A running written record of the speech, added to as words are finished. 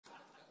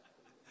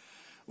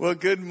Well,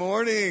 good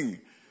morning.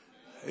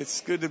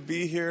 It's good to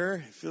be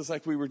here. It feels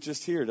like we were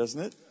just here,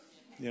 doesn't it?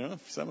 You know,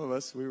 some of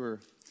us, we were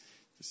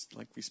just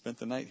like we spent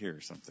the night here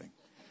or something.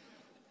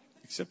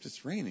 Except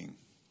it's raining.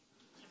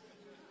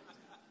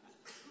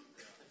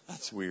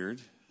 That's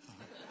weird.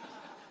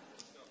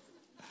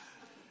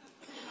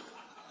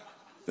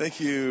 Thank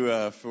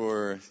you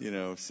for,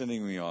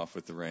 sending me off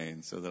with the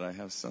rain so that I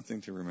have something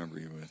to remember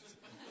you with.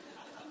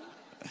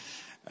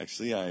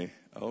 Actually, I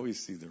always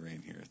see the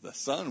rain here. The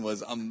sun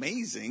was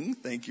amazing.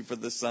 Thank you for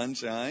the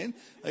sunshine.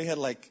 I had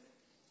like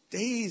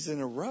days in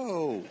a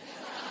row.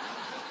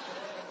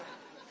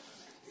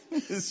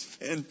 It's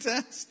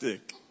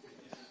fantastic.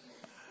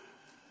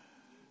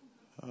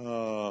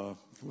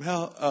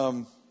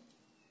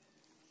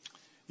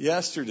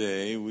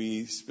 Yesterday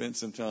we spent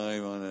some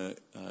time on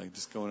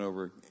just going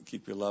over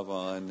Keep Your Love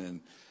On, and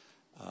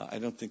I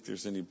don't think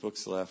there's any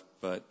books left,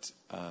 but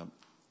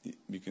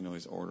you can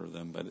always order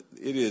them. But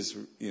it is,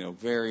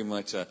 very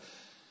much a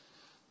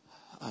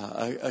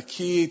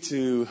key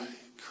to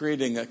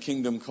creating a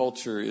kingdom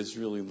culture is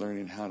really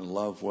learning how to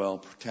love well,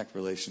 protect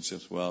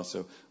relationships well.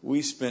 So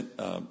we spent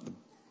the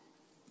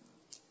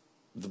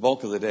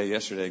bulk of the day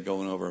yesterday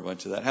going over a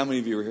bunch of that. How many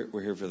of you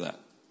were here for that?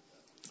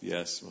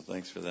 Yes. Well,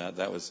 thanks for that.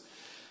 That was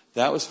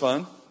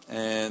fun.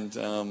 And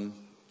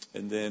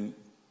then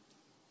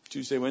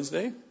Tuesday,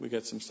 Wednesday, we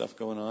got some stuff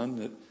going on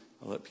that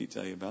I'll let Pete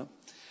tell you about.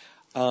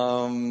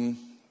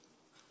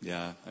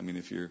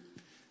 If you're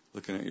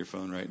looking at your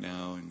phone right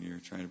now and you're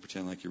trying to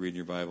pretend like you're reading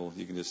your Bible,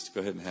 you can just go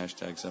ahead and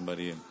hashtag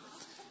somebody and,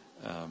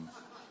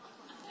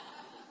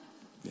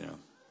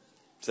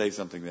 say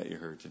something that you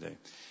heard today.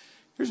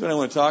 Here's what I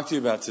want to talk to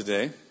you about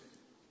today.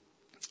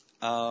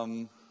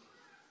 I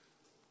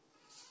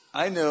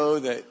know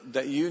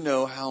that you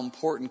know how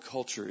important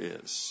culture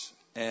is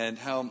and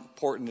how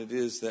important it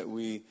is that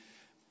we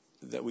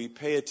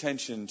pay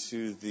attention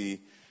to the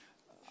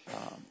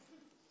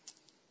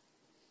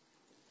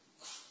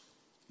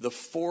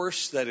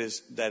force that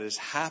is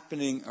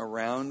happening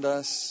around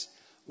us,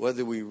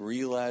 whether we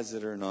realize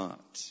it or not.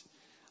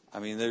 I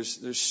mean,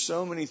 there's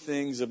so many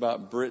things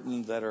about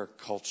Britain that are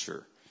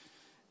culture,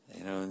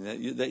 and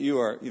that you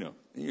are,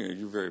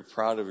 you're very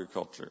proud of your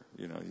culture.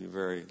 You're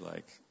very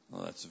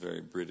that's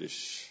very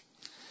British.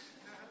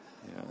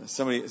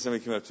 Somebody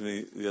came up to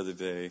me the other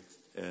day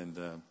and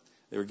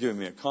they were giving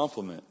me a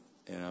compliment,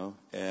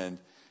 and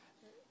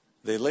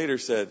they later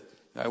said,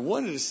 I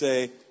wanted to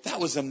say that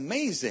was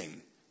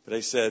amazing. But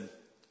I said,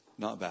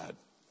 not bad.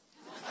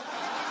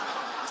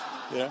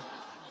 Yeah.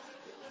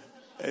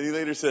 And he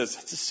later says,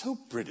 it's just so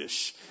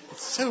British.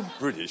 It's so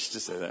British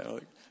to say that. I'm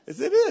like, it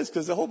is,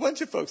 because a whole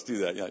bunch of folks do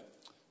that. You're like,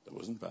 that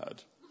wasn't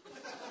bad.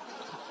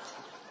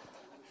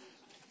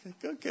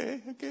 Okay,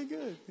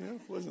 good.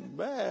 It wasn't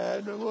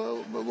bad.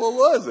 What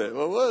was it?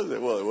 Well,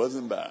 it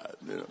wasn't bad.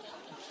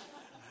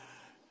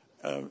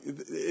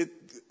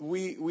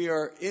 We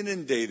are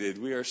inundated,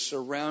 we are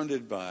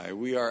surrounded by,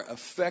 we are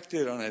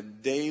affected on a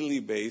daily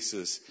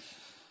basis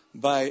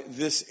by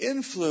this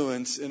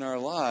influence in our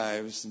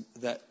lives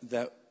that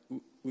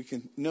we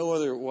can no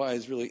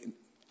otherwise really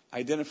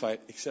identify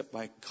it except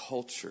by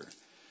culture.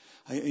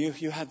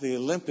 You have the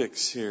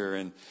Olympics here,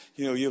 and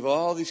you have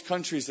all these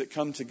countries that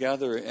come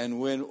together, and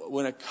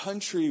when a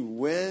country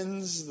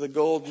wins the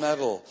gold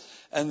medal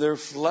and their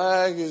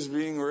flag is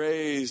being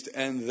raised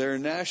and their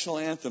national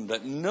anthem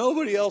that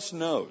nobody else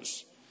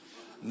knows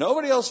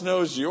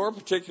your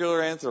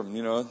particular anthem,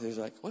 they're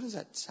like, what is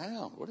that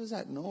sound? What is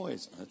that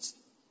noise?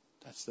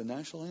 That's the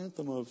national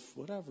anthem of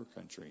whatever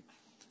country.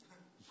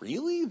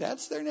 Really?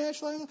 That's their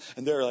national anthem?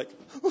 And they're like,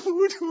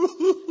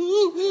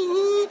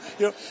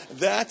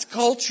 that's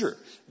culture.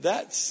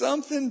 That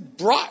something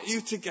brought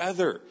you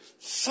together.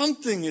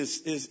 Something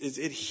is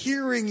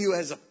adhering you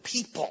as a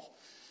people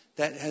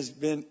that has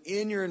been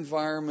in your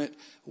environment,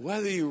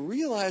 whether you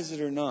realize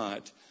it or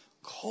not.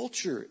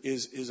 Culture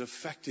is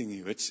affecting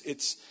you.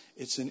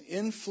 It's an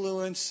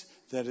influence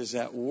that is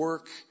at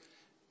work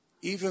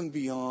even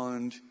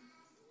beyond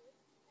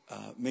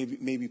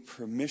maybe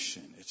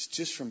permission. It's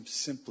just from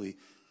simply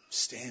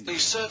standing.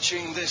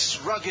 Searching this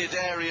rugged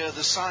area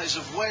the size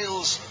of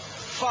Wales,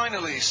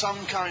 finally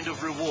some kind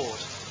of reward.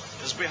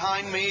 As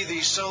behind me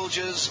these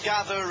soldiers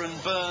gather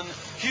and burn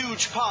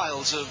huge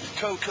piles of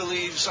coca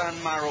leaves and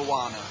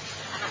marijuana.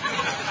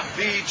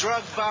 The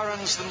drug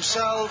barons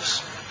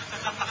themselves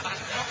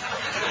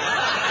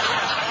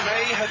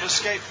may have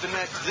escaped the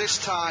net this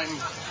time,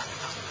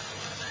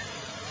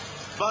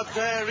 but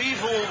their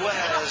evil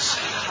wares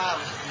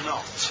have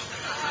not.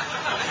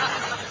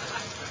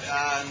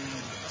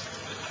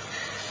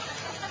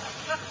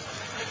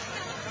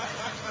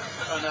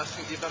 And I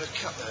think you better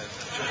cut there.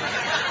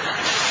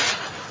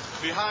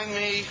 Behind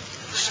me,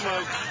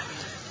 smoke,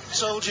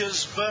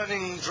 soldiers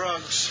burning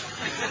drugs.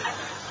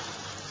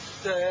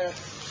 There,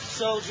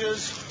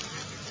 soldiers.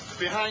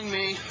 Behind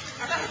me,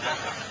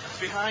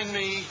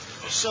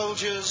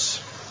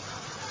 soldiers.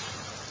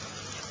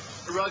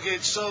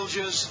 Rugged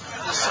soldiers,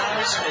 the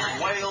size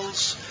of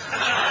Wales,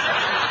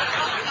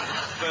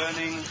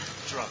 burning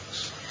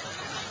drugs.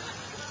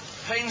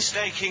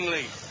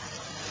 Painstakingly,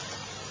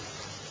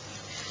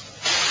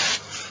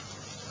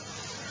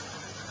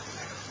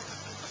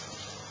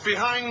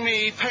 Behind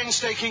me,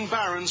 painstaking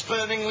barons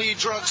burning lead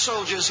drug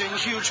soldiers in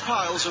huge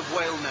piles of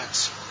whale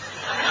nets.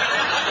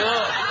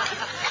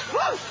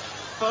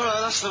 All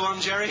right, that's the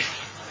one, Jerry.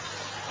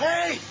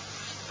 Hey,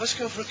 let's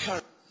go for a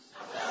curry.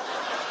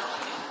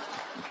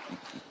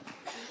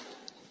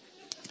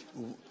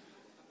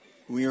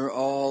 We are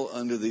all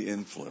under the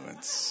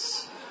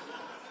influence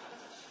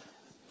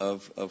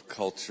of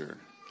culture.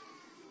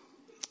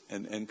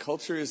 And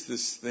culture is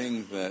this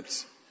thing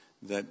that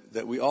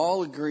we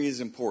all agree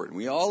is important.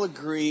 We all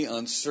agree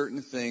on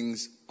certain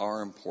things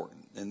are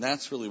important. And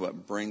that's really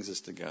what brings us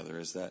together,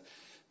 is that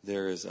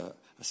there is a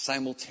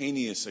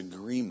simultaneous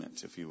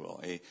agreement, if you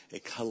will, a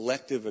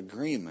collective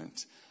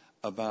agreement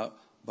about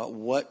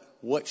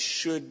what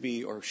should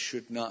be or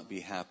should not be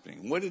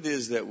happening. What it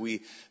is that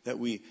we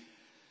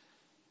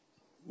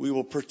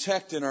will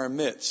protect in our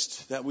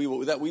midst, that we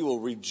will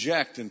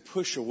reject and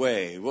push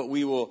away, what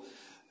we will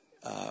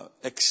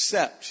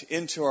accept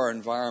into our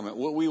environment,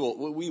 what we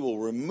will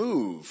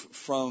remove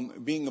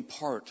from being a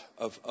part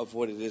of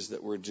what it is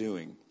that we're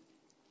doing.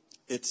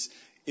 It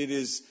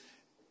is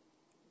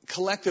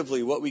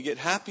collectively what we get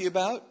happy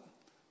about,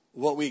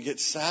 what we get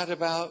sad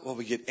about, what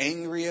we get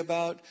angry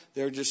about.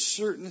 There are just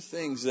certain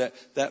things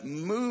that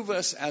move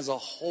us as a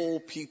whole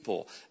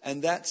people,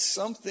 and that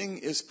something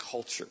is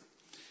culture.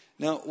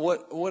 Now,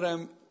 what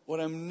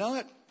I'm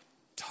not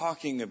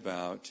talking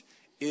about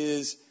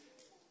is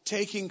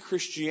taking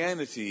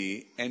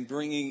Christianity and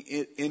bringing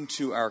it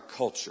into our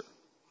culture.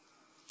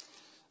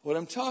 What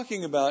I'm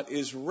talking about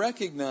is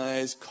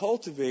recognize,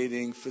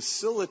 cultivating,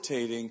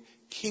 facilitating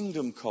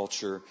kingdom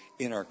culture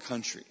in our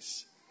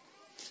countries.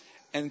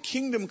 And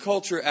kingdom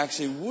culture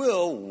actually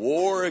will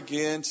war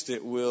against,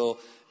 it will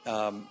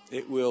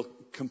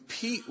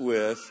compete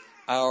with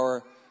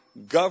our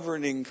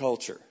governing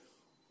culture.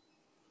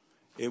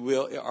 It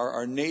will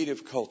our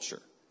native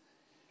culture.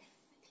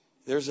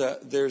 There's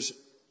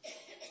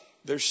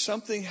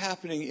something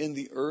happening in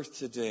the earth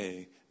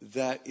today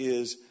that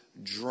is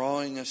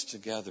drawing us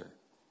together.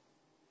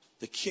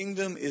 The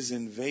kingdom is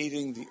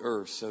invading the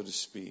earth, so to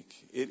speak.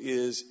 It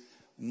is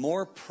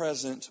more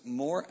present,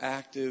 more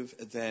active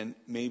than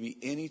maybe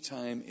any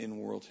time in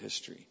world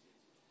history.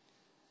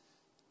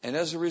 And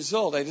as a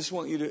result, I just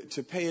want you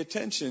to pay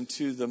attention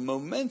to the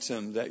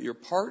momentum that you're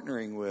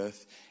partnering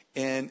with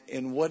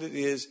and what it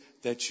is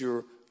that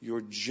you're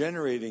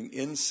generating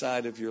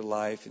inside of your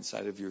life,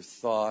 inside of your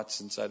thoughts,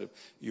 inside of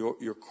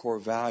your core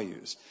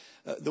values.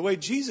 The way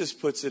Jesus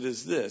puts it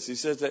is this. He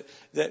says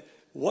that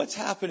what's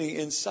happening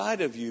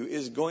inside of you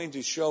is going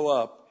to show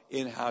up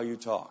in how you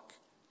talk.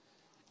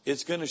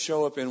 It's going to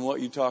show up in what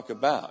you talk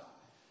about.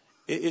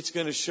 It's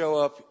going to show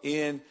up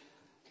and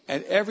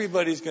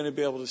everybody's going to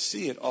be able to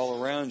see it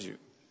all around you.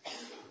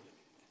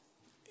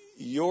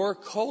 Your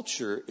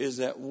culture is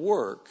at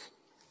work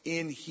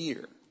in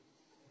here.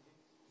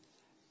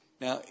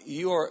 Now,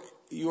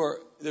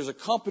 there's a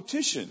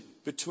competition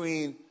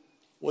between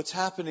what's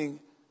happening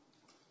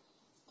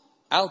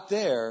out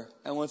there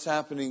and what's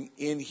happening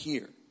in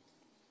here.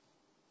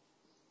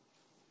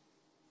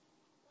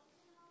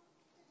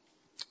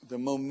 The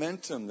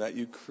momentum that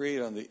you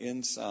create on the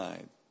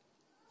inside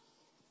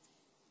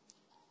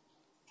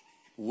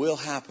will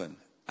happen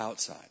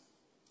outside.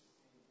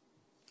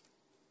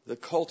 The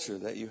culture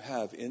that you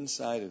have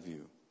inside of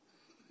you,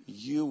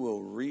 you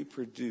will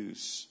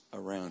reproduce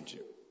around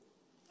you.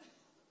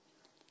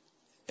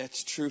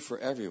 It's true for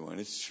everyone.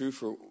 It's true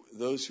for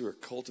those who are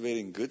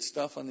cultivating good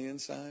stuff on the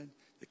inside,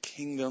 the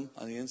kingdom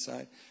on the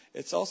inside.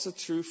 It's also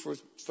true for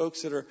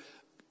folks that are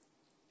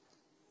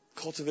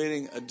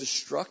cultivating a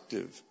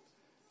destructive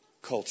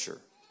culture.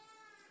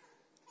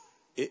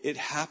 It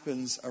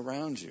happens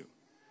around you.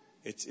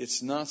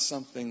 It's not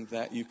something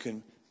that you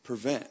can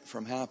prevent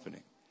from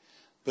happening.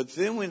 But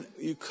then when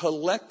you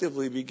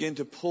collectively begin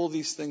to pull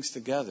these things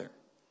together,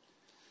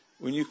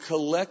 when you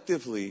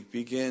collectively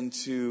begin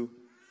to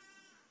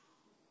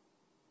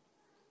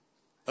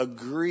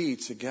agree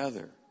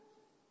together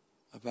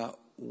about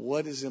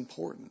what is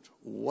important,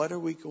 what are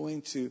we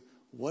going to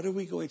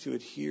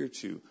adhere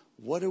to,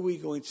 what are we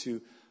going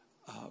to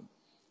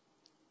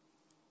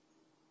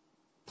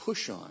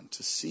push on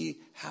to see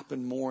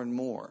happen more and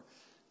more,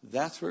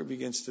 that's where it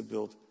begins to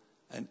build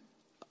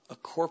a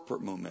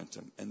corporate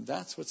momentum, and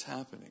that's what's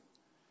happening.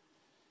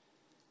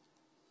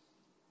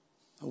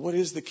 What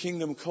is the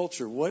kingdom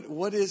culture?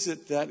 What is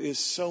it that is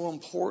so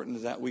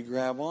important that we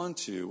grab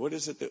onto? What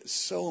is it that's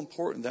so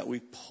important that we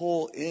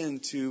pull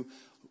into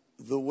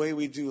the way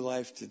we do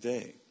life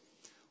today?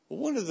 Well,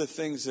 one of the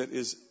things that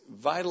is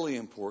vitally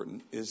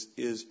important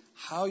is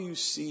how you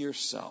see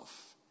yourself,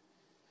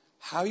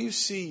 how you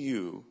see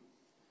you,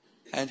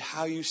 and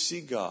how you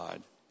see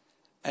God,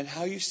 and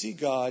how you see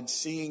God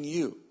seeing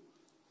you.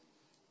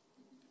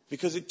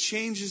 Because it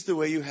changes the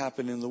way you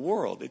happen in the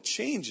world. It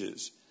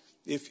changes.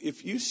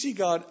 If you see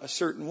God a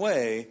certain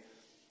way,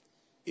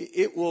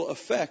 it will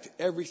affect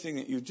everything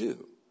that you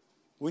do.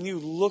 When you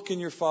look in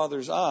your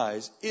Father's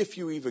eyes, if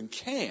you even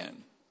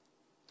can,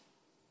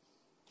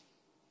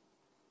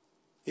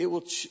 it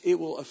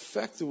will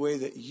affect the way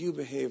that you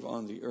behave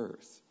on the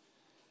earth.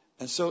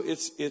 And so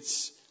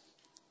it's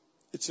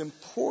it's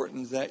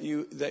important that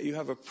you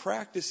have a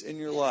practice in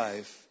your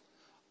life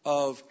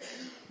of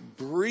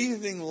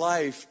breathing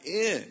life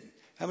in.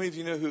 How many of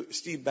you know who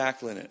Steve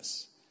Backlund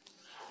is?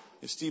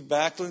 Steve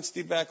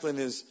Backlund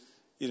is,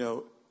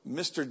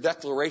 Mr.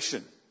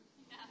 Declaration.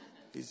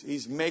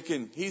 He's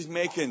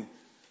making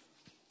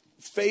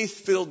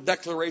faith-filled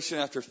declaration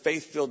after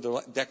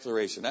faith-filled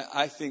declaration.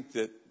 I think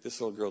that this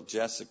little girl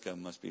Jessica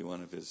must be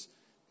one of his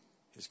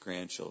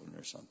grandchildren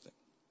or something.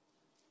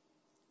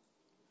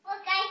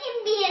 Look, I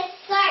can be a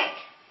clerk.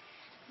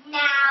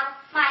 Now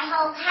my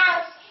whole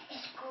house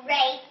is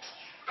great.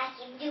 I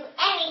can do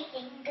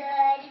anything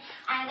good.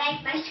 I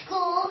like my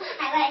school.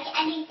 I like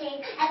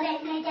anything. I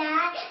like my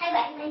dad. I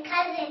like my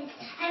cousins.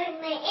 I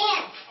like my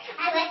aunts.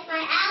 I like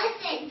my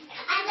Allisons.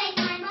 I like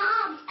my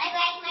mom. I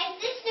like my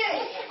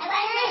sisters. I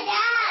like my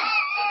dad.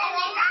 I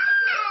like my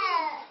hair.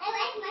 I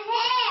like my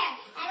hair.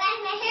 I like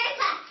my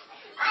haircuts.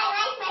 I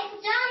like my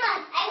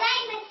pajamas. I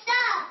like my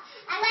stuff.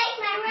 I like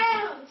my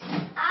rooms.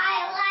 I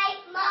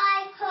like my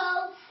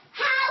whole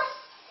house.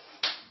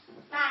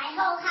 My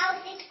whole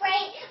house is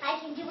great. I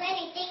can do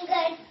anything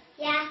good.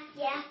 Yeah.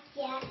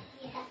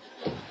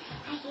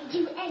 I can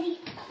do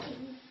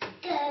anything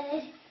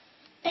good.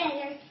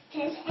 Better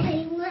than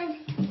anyone.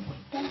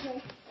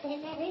 Better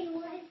than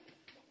anyone.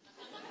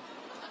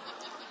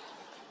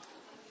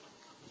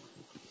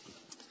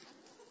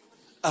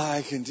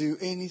 I can do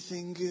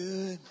anything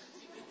good.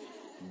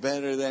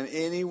 Better than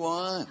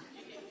anyone.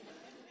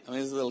 I mean,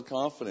 there's a little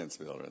confidence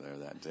builder there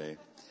that day.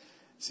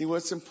 See,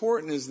 what's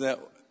important is that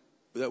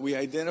we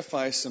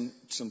identify some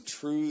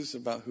truths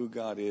about who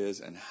God is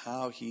and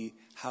how He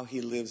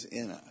lives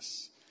in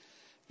us.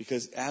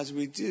 Because as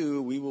we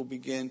do, we will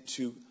begin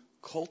to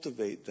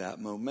cultivate that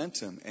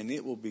momentum, and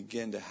it will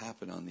begin to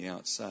happen on the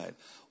outside.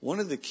 One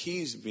of the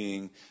keys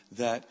being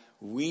that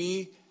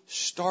we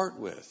start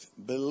with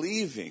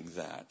believing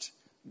that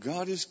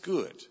God is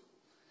good.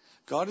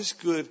 God is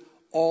good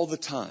all the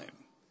time.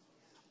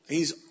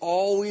 He's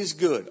always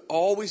good.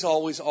 Always,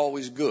 always,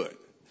 always good.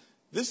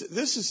 This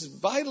is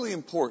vitally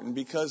important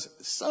because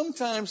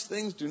sometimes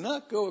things do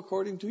not go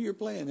according to your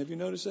plan. Have you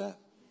noticed that?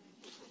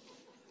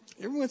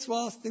 Every once in a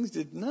while, things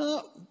did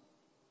not.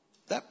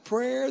 That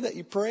prayer that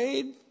you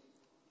prayed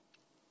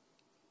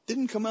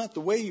didn't come out the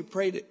way you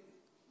prayed it.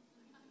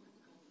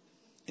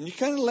 And you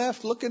kind of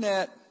left looking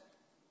at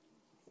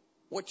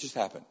what just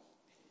happened.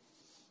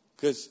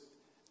 Because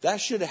that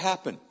should have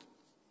happened.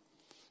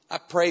 I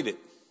prayed it.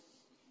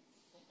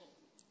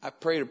 I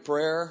prayed a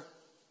prayer.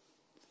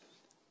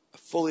 I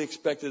fully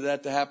expected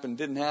that to happen.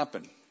 Didn't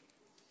happen.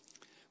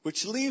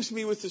 Which leaves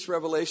me with this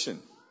revelation.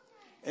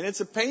 And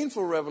it's a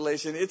painful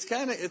revelation. It's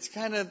kind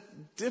of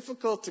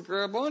difficult to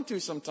grab onto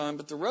sometimes,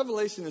 but the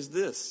revelation is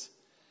this.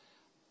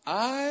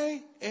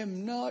 I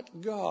am not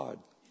God.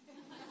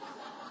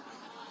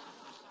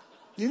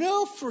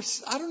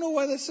 I don't know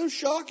why that's so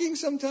shocking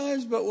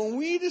sometimes, but when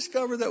we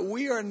discover that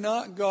we are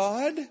not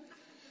God,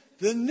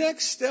 the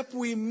next step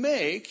we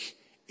make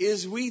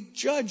is we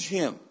judge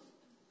Him.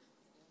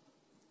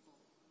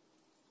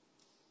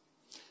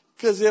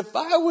 Because if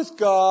I was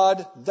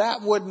God,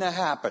 that wouldn't have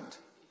happened.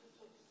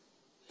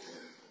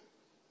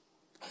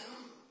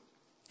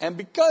 And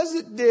because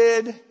it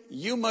did,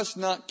 you must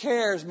not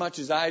care as much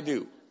as I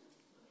do.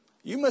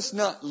 You must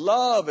not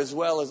love as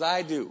well as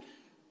I do.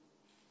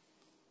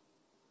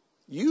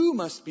 You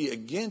must be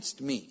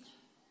against me.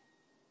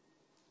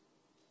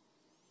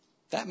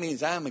 That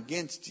means I'm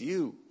against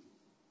you.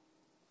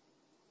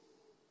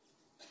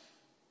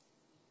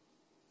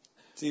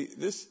 See,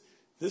 this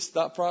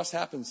thought process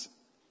happens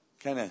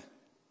kind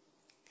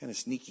of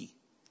sneaky.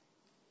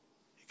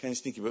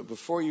 But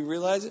before you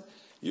realize it,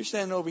 you're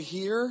standing over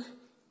here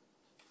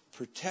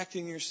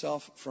protecting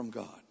yourself from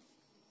God.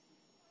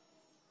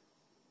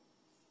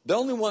 The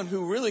only one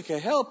who really can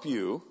help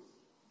you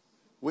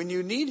when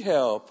you need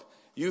help,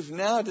 you've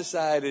now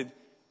decided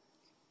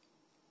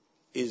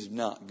is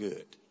not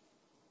good.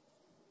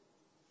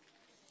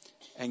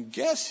 And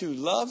guess who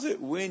loves it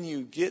when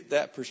you get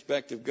that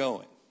perspective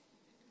going?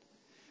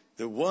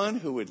 The one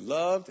who would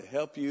love to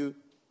help you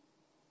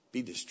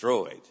be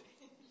destroyed.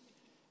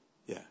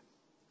 Yeah.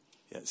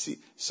 See,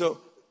 so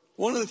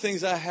one of the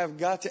things I have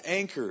got to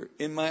anchor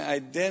in my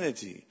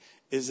identity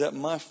is that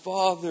my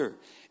Father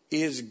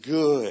is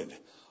good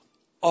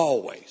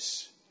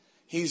always.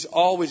 He's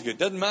always good.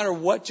 Doesn't matter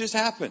what just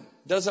happened.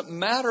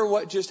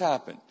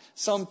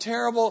 Some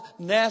terrible,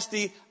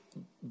 nasty,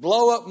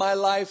 blow up my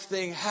life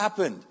thing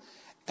happened.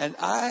 And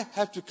I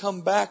have to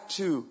come back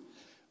to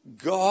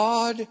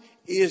God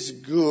is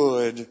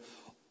good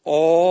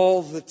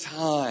all the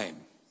time.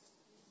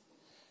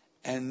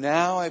 And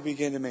now I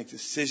begin to make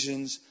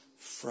decisions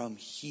from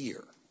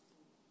here.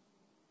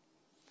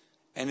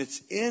 And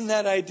it's in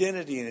that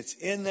identity and it's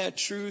in that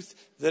truth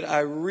that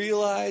I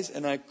realize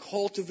and I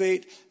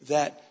cultivate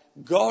that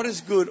God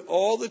is good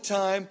all the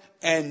time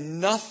and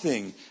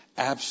nothing,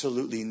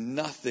 absolutely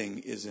nothing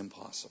is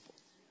impossible.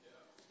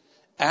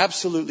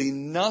 Absolutely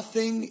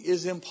nothing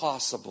is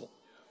impossible.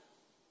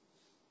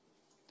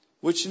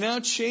 Which now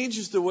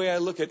changes the way I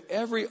look at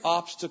every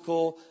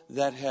obstacle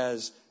that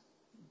has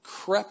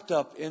crept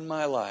up in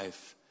my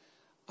life,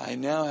 I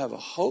now have a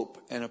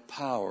hope and a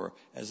power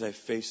as I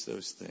face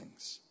those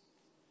things.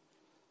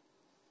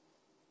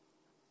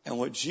 And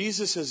what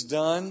Jesus has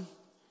done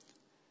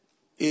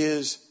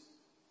is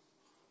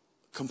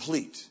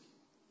complete,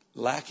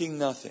 lacking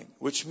nothing,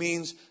 which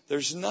means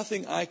there's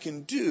nothing I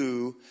can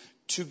do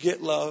to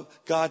get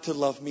God to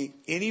love me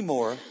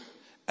anymore,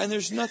 and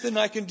there's nothing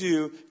I can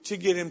do to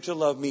get him to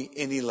love me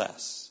any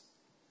less.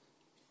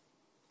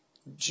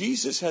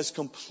 Jesus has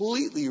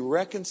completely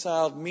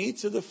reconciled me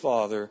to the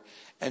Father,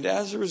 and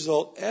as a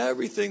result,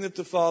 everything that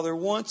the Father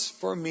wants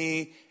for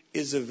me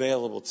is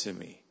available to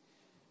me.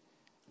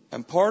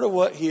 And part of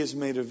what he has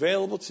made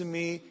available to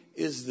me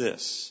is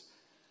this.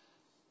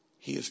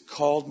 He has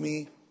called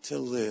me to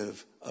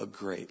live a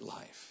great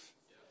life.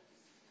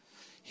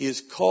 He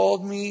has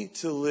called me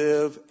to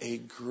live a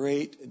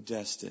great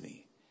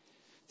destiny.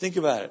 Think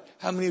about it.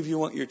 How many of you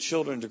want your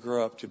children to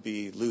grow up to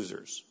be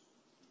losers?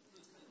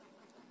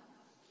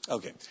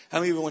 Okay. How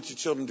many of you want your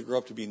children to grow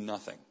up to be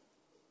nothing?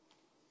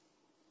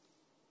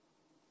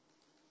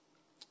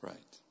 Right.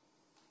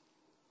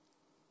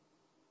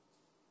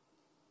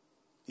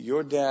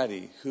 Your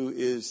daddy, who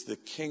is the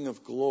King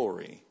of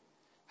glory,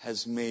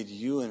 has made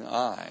you and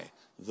I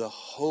the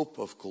hope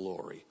of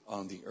glory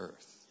on the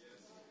earth.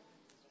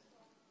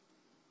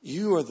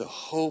 You are the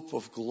hope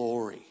of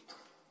glory.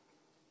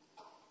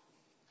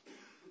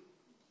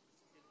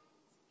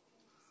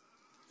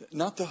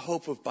 Not the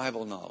hope of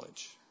Bible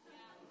knowledge.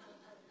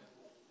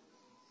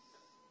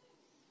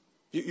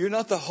 You're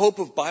not the hope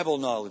of Bible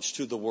knowledge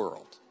to the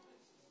world.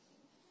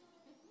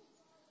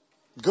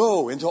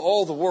 Go into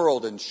all the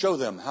world and show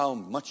them how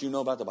much you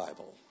know about the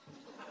Bible.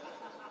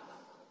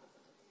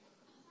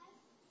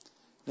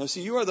 Now,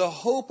 see, you are the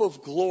hope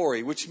of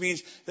glory, which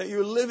means that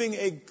you're living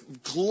a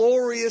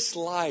glorious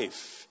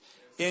life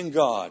in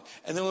God.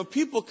 And then when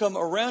people come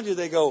around you,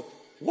 they go,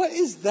 what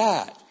is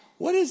that?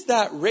 What is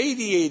that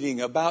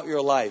radiating about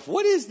your life?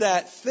 What is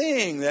that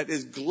thing that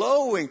is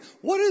glowing?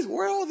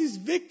 Where are all these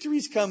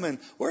victories coming?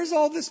 Where's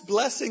all this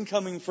blessing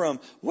coming from?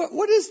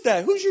 What is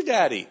that? Who's your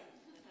daddy?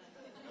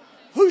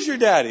 Who's your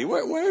daddy?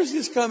 Where is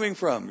this coming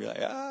from? You're like,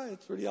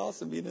 it's pretty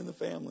awesome being in the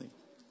family.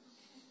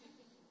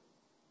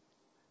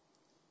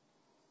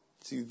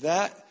 See,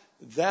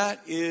 that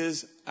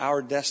is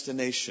our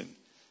destination.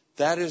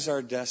 That is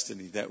our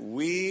destiny, that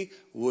we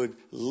would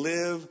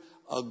live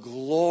a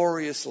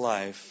glorious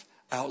life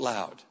out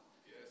loud.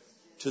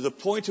 To the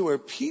point to where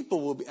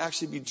people will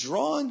actually be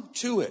drawn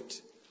to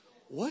it.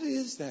 What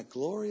is that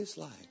glorious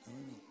life? I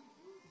don't know.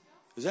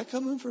 Is that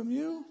coming from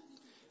you?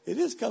 It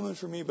is coming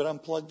from me, but I'm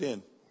plugged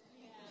in.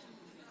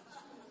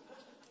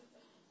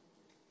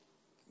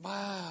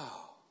 Wow.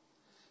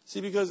 See,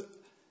 because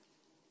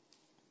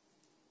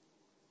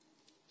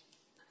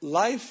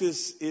life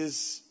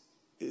is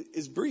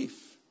brief.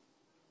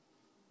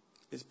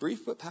 It's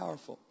brief but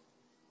powerful.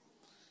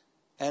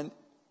 And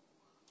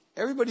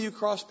everybody you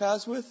cross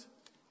paths with,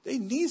 they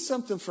need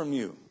something from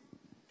you.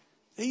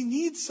 They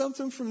need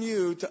something from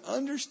you to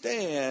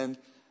understand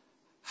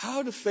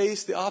how to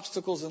face the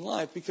obstacles in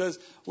life. Because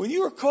when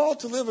you are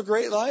called to live a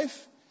great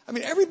life,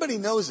 everybody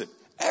knows it.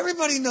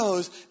 Everybody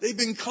knows they've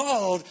been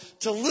called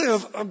to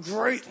live a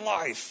great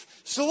life.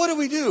 So what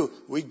do?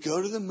 We go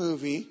to the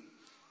movie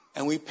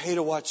and we pay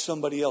to watch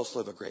somebody else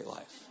live a great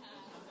life.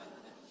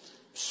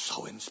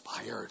 So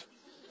inspired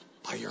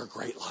by your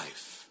great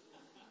life.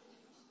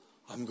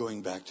 I'm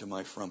going back to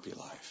my frumpy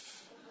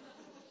life.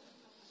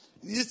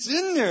 It's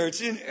in there.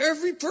 It's in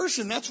every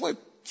person. That's why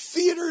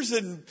theaters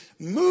and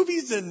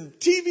movies and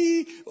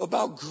TV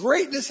about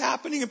greatness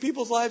happening in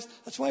people's lives,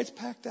 that's why it's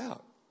packed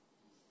out.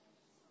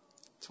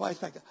 That's why it's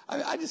packed out.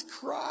 I just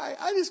cry.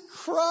 I just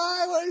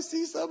cry when I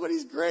see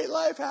somebody's great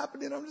life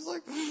happening. I'm just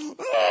like,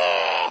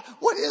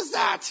 what is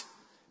that?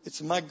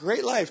 It's my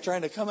great life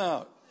trying to come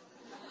out.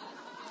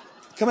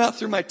 Come out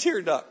through my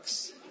tear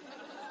ducts.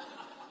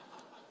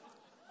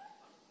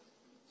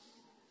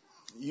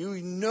 You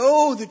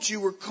know that you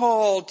were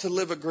called to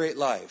live a great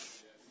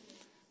life.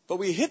 But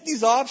we hit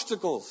these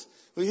obstacles.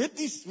 We hit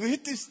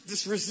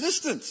this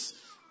resistance.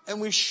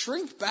 And we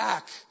shrink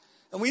back.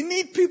 And we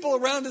need people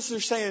around us that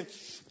are saying,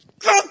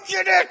 go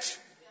get it!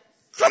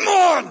 Come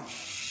on!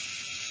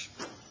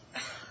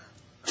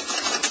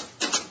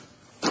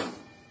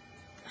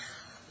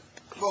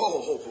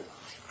 Oh,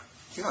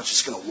 you're not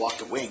just going to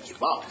walk away and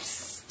give up.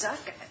 Stuck.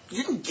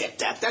 You can get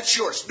that. That's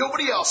yours.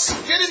 Nobody else.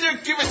 Get in there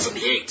and give it some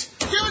heat.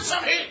 Give it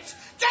some heat.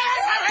 Get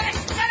it some heat.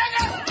 Get in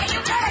there. And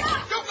you get it.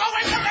 You go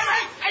in there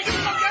and you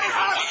go get it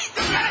hard.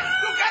 You get it.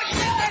 You get it.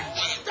 Get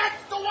it.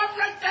 That's the one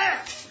right there.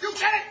 You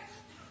get it.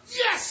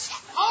 Yes.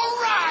 All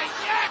right.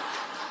 Yeah.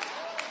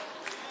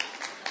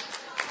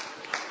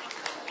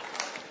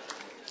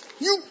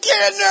 You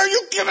get in there.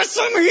 You give it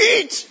some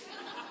heat.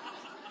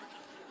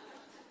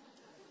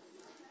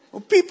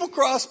 When people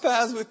cross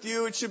paths with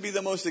you, it should be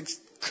the most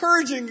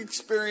encouraging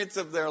experience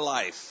of their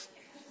life.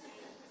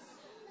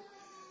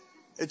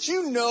 That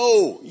you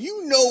know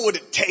what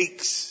it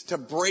takes to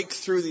break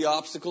through the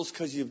obstacles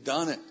because you've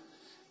done it.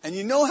 And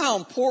you know how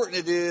important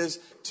it is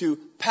to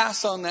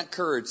pass on that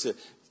courage. To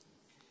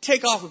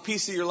take off a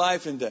piece of your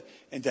life and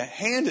to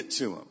hand it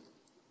to them.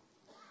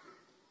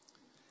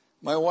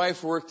 My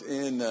wife worked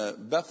in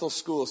Bethel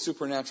School of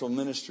Supernatural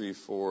Ministry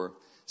for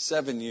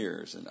 7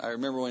 years. And I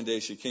remember one day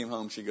she came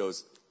home, she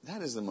goes,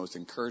 "That is the most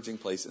encouraging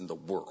place in the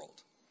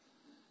world."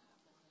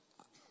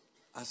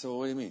 I said, "Well,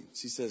 what do you mean?"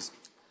 She says,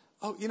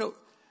 "Oh,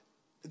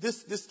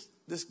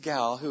 this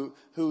gal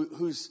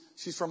who's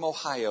she's from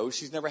Ohio.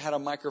 She's never had a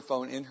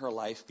microphone in her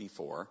life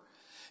before.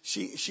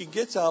 She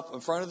gets up in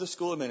front of the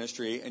school of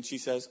ministry and she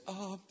says,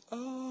 well,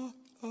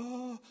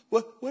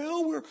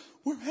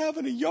 we're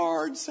having a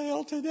yard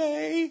sale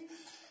today."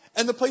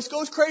 And the place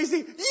goes crazy.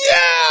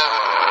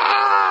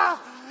 "Yeah!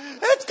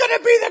 It's going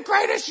to be the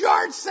greatest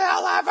yard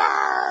sale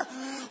ever!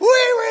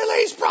 We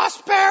release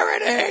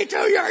prosperity to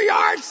your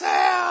yard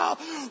sale!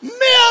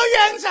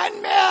 Millions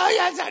and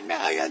millions and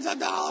millions of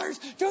dollars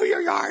to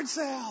your yard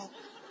sale!"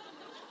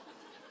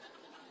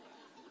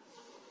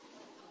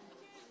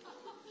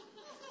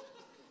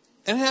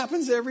 And it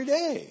happens every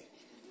day.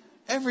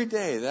 Every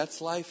day. That's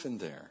life in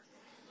there.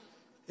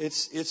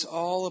 It's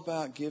all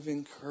about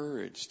giving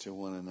courage to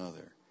one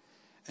another.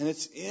 And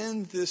it's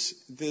in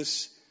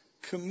this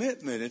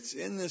commitment, it's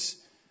in this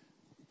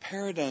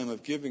paradigm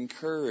of giving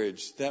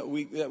courage that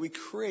we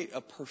create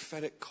a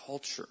prophetic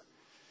culture.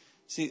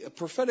 See, a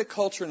prophetic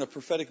culture and a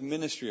prophetic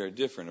ministry are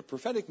different. A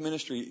prophetic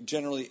ministry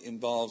generally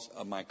involves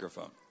a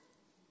microphone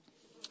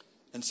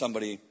and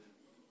somebody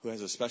who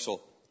has a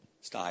special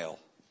style.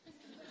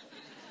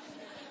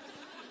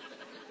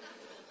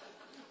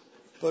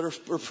 But a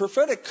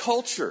prophetic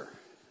culture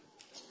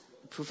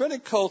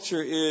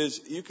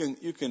is you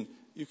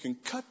can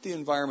cut the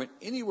environment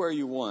anywhere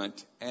you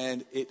want,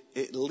 and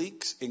it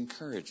leaks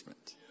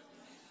encouragement.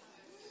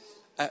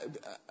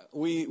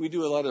 We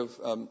do a lot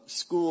of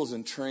schools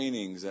and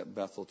trainings at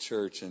Bethel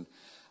Church, and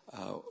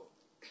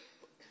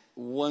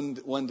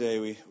one day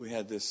we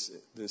had this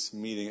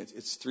meeting.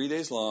 It's 3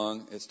 days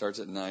long. It starts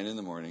at 9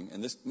 a.m,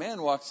 and this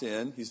man walks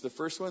in. He's the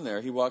first one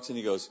there. He walks in.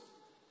 He goes,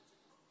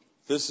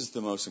 "This is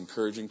the most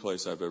encouraging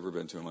place I've ever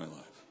been to in my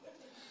life."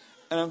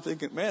 And I'm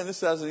thinking, man, this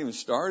hasn't even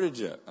started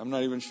yet. I'm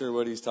not even sure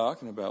what he's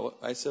talking about.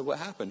 I said, "What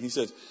happened?" He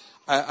said,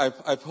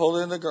 I pulled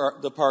in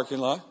the parking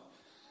lot.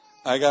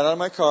 I got out of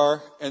my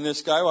car, and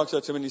this guy walks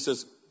up to me and he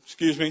says,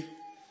 excuse me,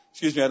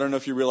 I don't know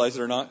if you realize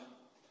it or not,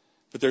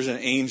 but there's an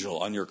angel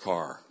on your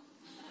car.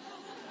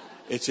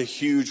 It's a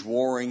huge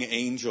warring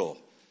angel.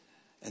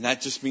 And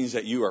that just means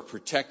that you are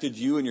protected.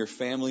 You and your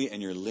family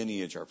and your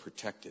lineage are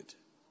protected."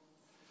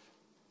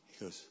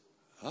 He goes,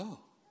 "Oh.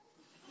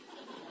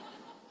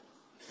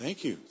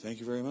 Thank you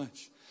very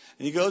much."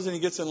 And he goes and he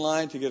gets in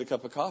line to get a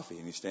cup of coffee,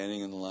 and he's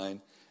standing in the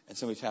line, and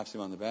somebody taps him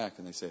on the back,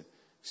 and they say,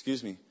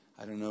 "Excuse me,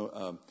 I don't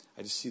know,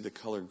 I just see the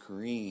color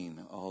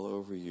green all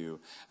over you,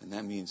 and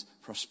that means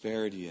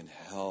prosperity and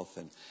health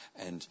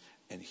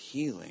and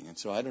healing. And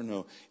so I don't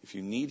know if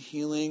you need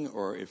healing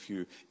or if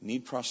you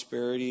need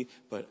prosperity,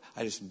 but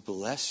I just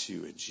bless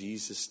you in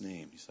Jesus'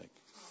 name." He's like,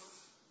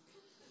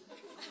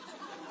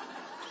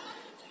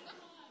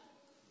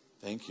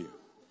 Thank you.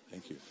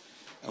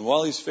 And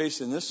while he's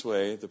facing this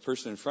way, the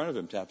person in front of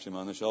him taps him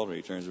on the shoulder.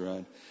 He turns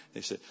around.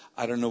 They said,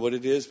 "I don't know what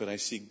it is, but I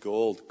see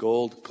gold,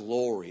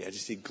 glory. I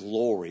just see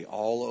glory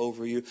all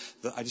over you.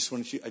 I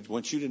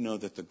want you to know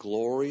that the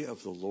glory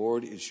of the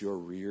Lord is your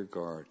rear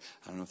guard."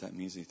 I don't know if that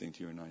means anything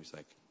to you or not. He's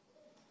like,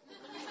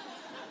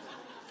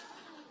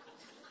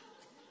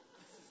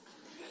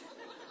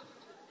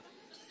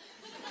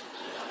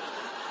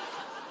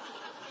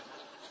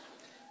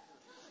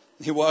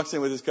 he walks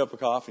in with his cup of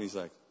coffee. He's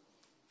like,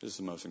 "This is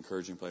the most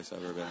encouraging place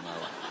I've ever been in my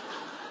life."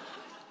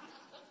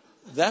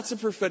 That's a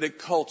prophetic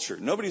culture.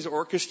 Nobody's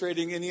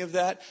orchestrating any of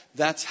that.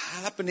 That's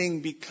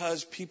happening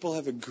because people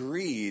have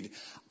agreed,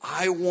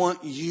 I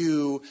want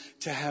you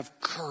to have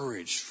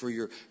courage for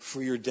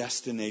your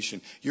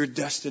destination. Your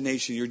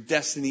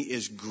destiny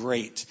is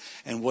great.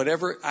 And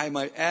whatever I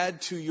might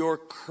add to your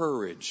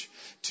courage,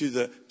 to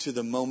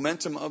the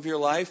momentum of your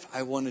life,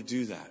 I want to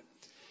do that.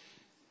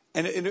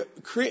 And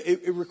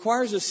it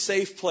requires a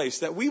safe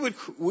place, that we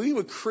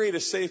would create a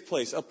safe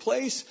place, a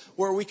place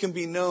where we can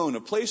be known, a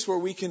place where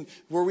we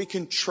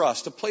can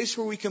trust, a place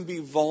where we can be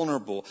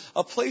vulnerable,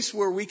 a place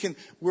where we can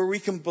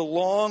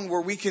belong,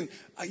 where we can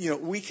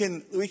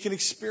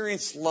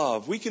experience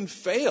love. We can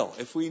fail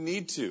if we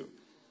need to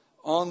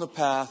on the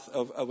path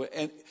of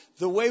and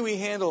the way we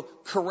handle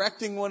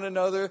correcting one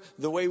another,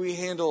 the way we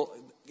handle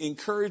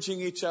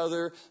encouraging each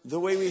other, the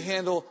way we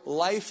handle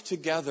life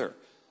together.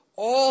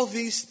 All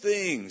these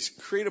things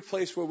create a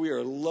place where we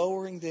are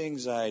lowering the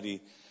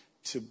anxiety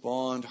to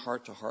bond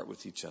heart to heart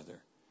with each other.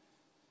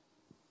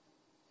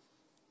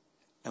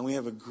 And we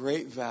have a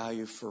great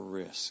value for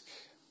risk.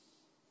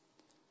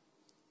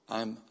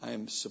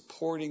 I'm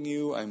supporting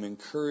you. I'm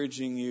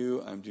encouraging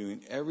you. I'm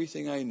doing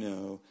everything I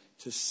know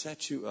to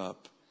set you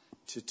up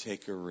to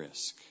take a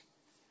risk.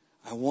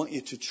 I want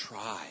you to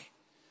try.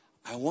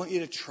 I want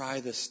you to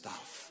try this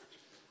stuff.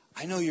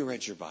 I know you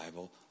read your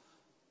Bible.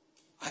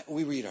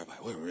 We read our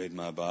Bible. I read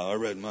my Bible. I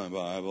read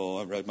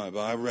my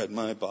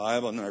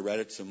Bible. And then I read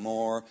it some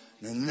more.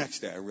 And then the next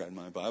day I read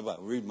my Bible. I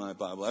read my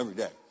Bible every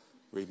day.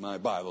 read my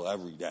Bible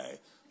every day.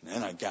 And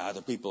then I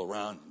gather people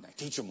around and I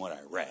teach them what I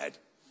read.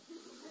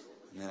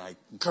 And then I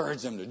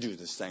encourage them to do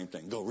the same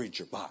thing. Go read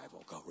your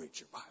Bible. Go read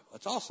your Bible.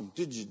 That's awesome.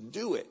 Did you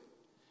do it?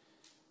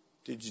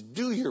 Did you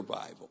do your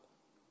Bible?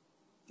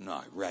 No,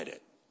 I read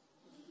it.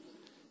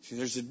 See,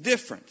 there's a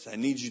difference. I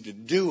need you to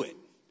do it.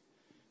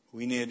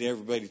 We need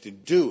everybody to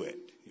do it.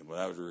 Well,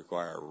 that would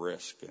require a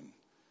risk. And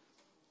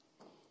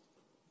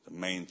the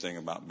main thing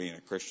about being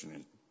a Christian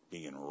is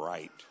being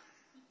right.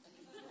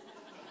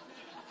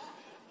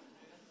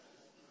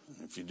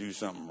 If you do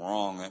something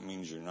wrong, that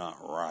means you're not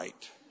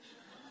right.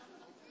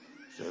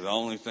 So the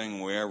only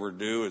thing we ever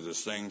do is the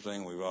same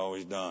thing we've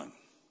always done.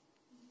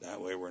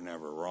 That way we're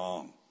never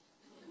wrong.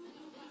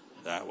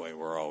 That way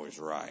we're always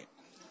right.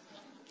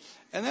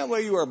 And that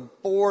way you are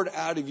bored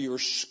out of your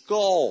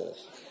skull.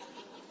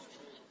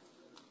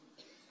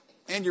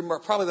 And you're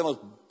probably the most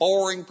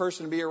boring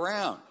person to be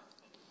around.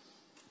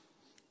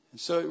 And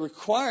so it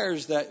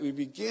requires that we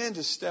begin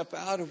to step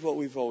out of what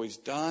we've always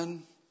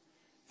done,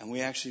 and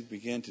we actually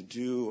begin to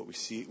do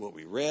what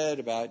we read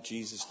about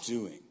Jesus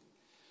doing.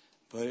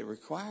 But it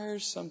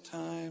requires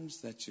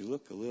sometimes that you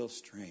look a little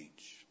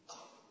strange.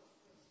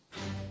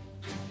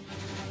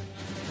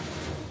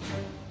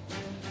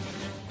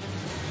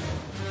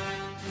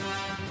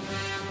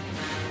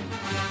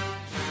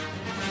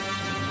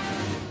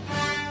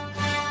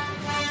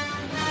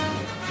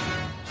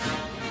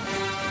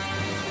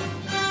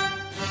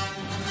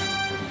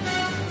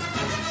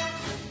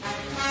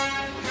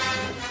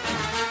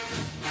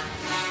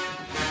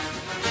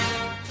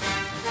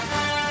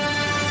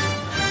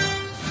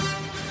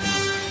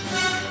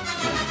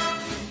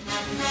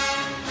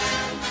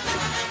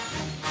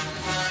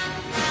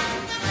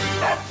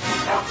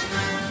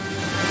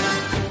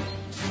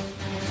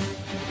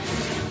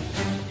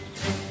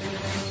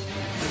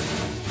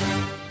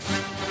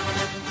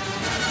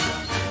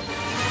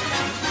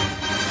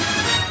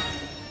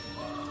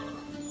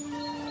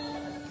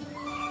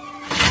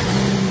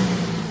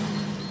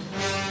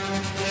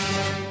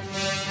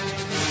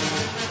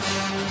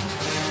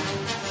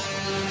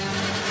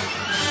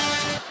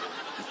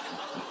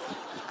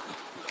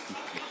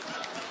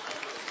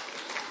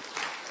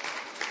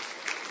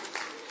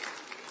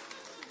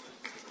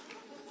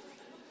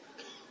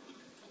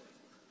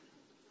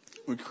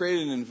 We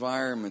create an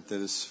environment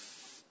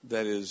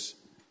that is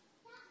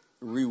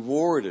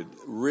rewarded.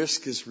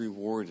 Risk is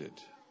rewarded,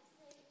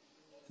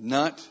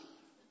 not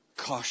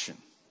caution.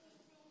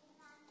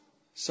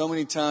 So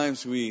many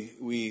times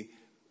we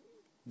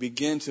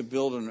begin to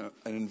build an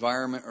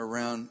environment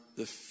around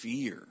the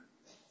fear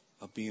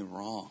of being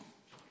wrong.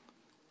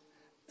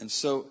 And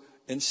so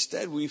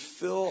instead we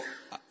fill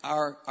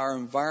our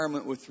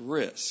environment with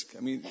risk. I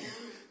mean,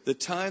 the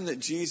time that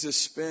Jesus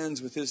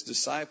spends with his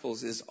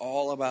disciples is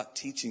all about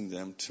teaching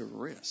them to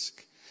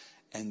risk.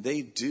 And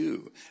they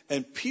do.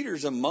 And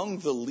Peter's among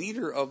the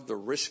leader of the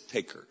risk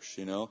takers,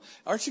 you know.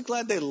 Aren't you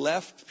glad they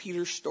left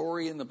Peter's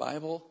story in the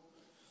Bible?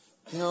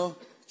 You know,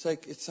 it's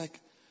like,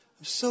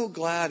 I'm so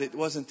glad it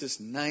wasn't this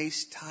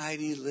nice,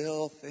 tidy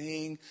little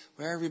thing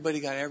where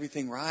everybody got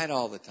everything right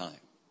all the time.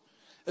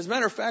 As a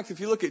matter of fact, if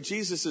you look at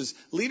Jesus'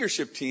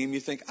 leadership team, you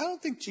think, I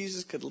don't think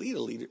Jesus could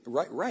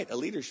write a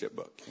leadership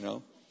book, you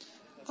know.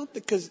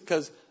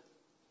 Because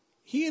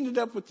he ended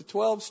up with the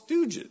 12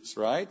 stooges,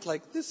 right?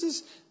 Like, this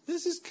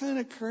is kind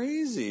of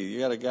crazy. You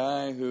got a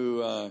guy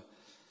who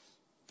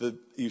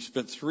you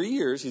spent 3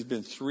 years. He's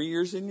been 3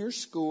 years in your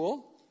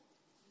school.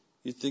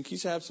 You'd think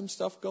he's had some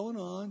stuff going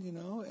on, you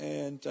know.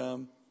 And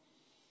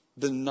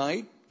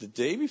the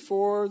day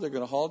before they're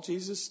going to haul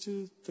Jesus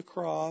to the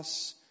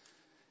cross,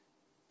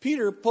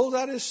 Peter pulls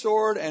out his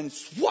sword and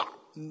swat,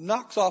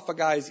 knocks off a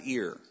guy's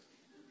ear.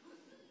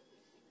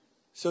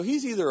 So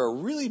he's either a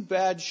really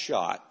bad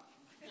shot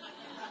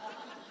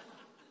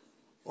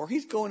or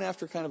he's going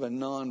after kind of a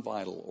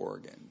non-vital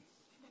organ.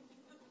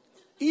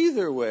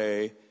 Either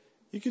way,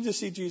 you can just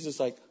see Jesus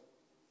like,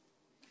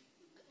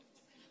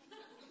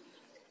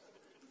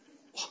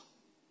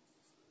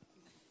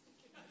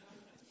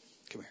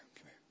 come here.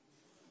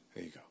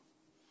 Here you go.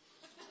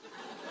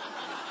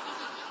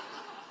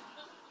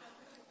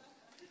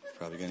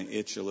 Probably going to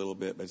itch a little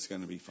bit, but it's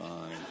going to be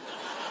fine.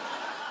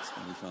 It's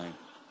going to be fine.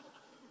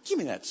 Give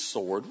me that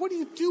sword. What are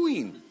you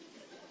doing?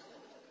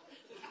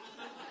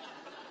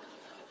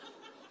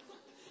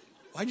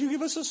 Why'd you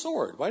give us a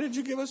sword? Why did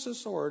you give us a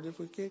sword if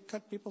we can't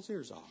cut people's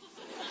ears off?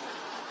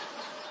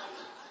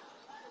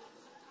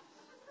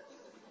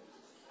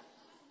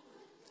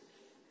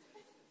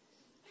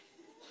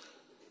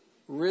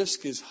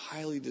 Risk is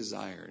highly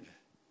desired.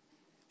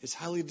 It's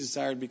highly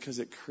desired because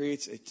it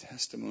creates a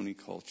testimony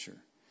culture.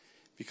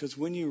 Because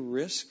when you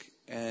risk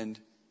and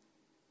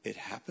it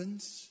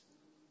happens,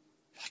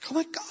 like, oh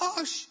my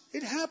gosh,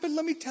 it happened.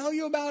 Let me tell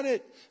you about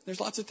it. There's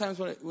lots of times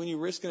when you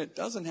risk and it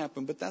doesn't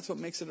happen, but that's what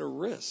makes it a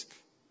risk.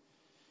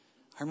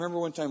 I remember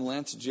one time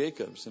Lance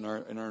Jacobs in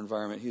our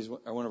environment, he's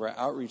one of our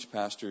outreach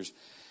pastors.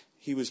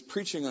 He was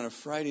preaching on a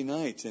Friday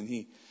night, and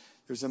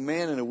there there's a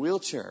man in a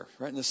wheelchair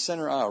right in the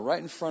center aisle,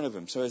 right in front of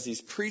him. So as he's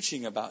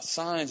preaching about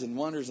signs and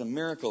wonders and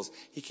miracles,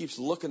 he keeps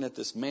looking at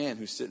this man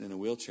who's sitting in a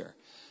wheelchair.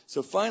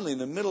 So finally, in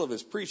the middle of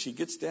his preach, he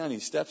gets down, he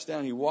steps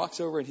down, he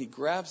walks over and he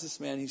grabs this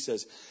man. He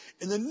says,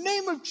 "In the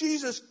name of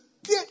Jesus,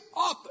 get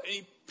up." And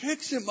he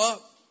picks him up,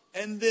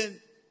 and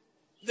then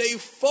they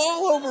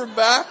fall over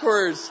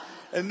backwards.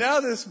 And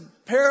now this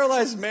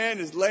paralyzed man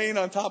is laying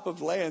on top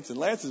of Lance, and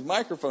Lance's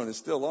microphone is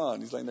still on.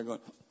 He's laying there going,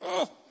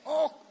 I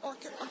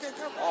can't get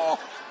up.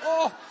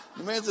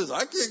 The man says,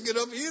 "I can't get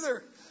up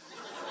either."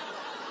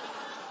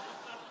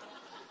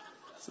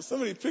 So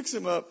somebody picks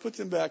him up, puts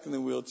him back in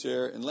the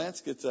wheelchair, and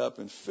Lance gets up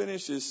and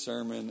finishes his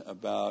sermon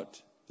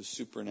about the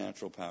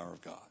supernatural power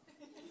of God.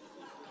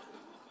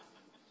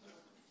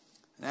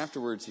 And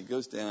afterwards, he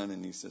goes down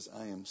and he says,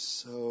 "I am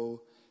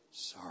so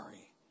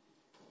sorry."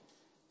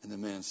 And the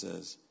man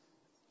says,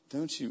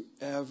 "Don't you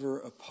ever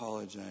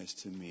apologize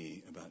to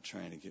me about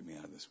trying to get me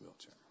out of this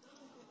wheelchair."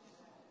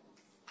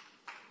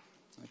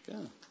 Like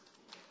that.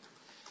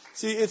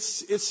 See,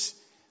 it's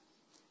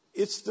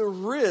the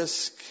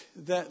risk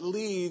that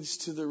leads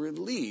to the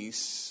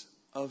release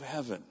of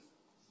heaven.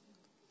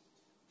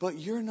 But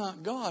you're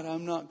not God.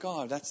 I'm not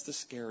God. That's the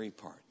scary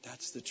part.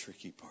 That's the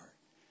tricky part.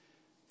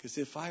 Because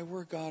if I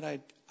were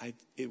God,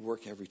 it'd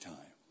work every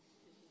time.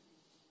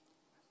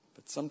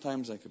 But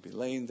sometimes I could be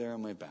laying there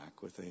on my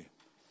back with a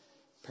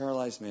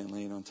paralyzed man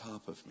laying on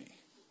top of me.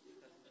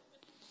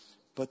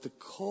 But the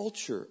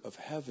culture of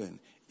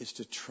heaven is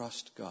to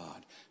trust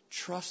God.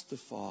 Trust the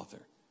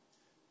Father.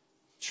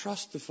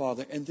 Trust the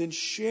Father. And then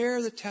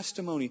share the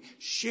testimony.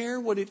 Share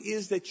what it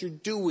is that you're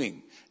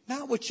doing.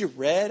 Not what you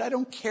read. I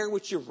don't care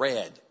what you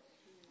read.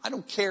 I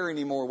don't care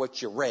anymore what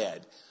you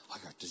read. I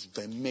got this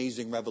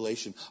amazing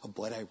revelation of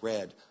what I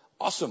read.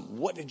 Awesome.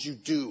 What did you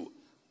do?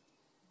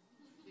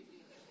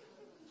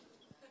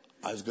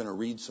 I was going to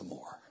read some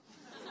more.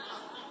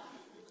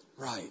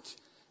 Right.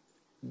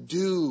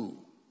 Do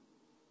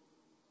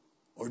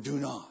or do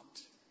not.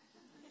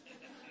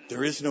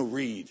 There is no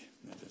read.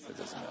 That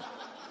doesn't matter.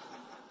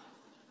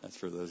 That's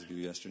for those of you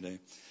yesterday.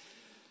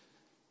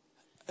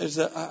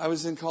 I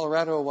was in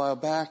Colorado a while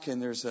back,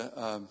 and there's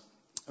a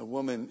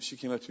woman. She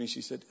came up to me.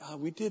 She said,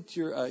 "We did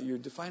your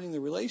defining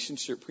the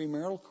relationship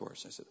premarital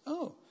course." I said,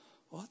 "Oh,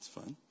 well, that's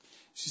fun."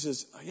 She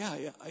says,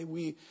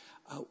 "We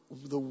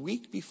the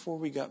week before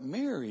we got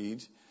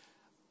married,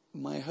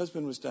 my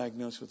husband was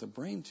diagnosed with a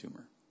brain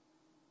tumor."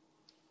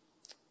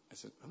 I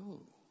said, "Oh,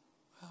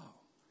 wow."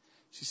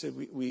 She said,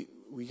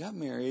 we got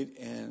married,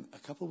 and a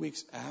couple of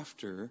weeks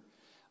after,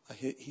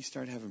 he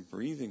started having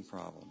breathing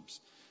problems.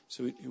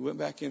 So he went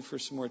back in for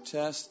some more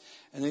tests,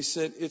 and they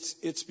said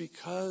it's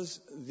because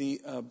the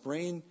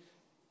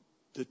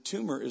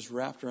tumor is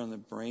wrapped around the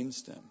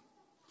brainstem.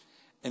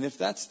 And if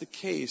that's the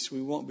case,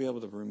 we won't be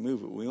able to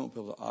remove it. We won't be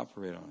able to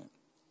operate on it.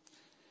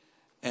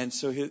 And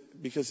so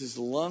because his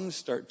lungs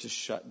start to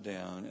shut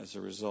down as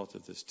a result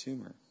of this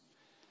tumor.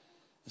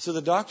 So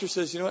the doctor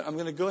says, "You know what? I'm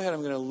going to go ahead.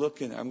 I'm going to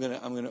look in. I'm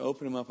going to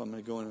open him up. I'm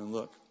going to go in and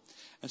look."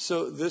 And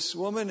so this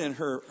woman and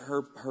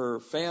her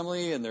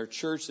family and their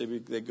church,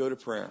 they go to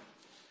prayer.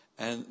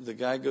 And the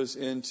guy goes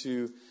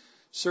into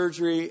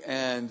surgery,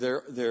 and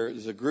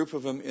there's a group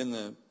of them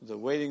in the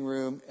waiting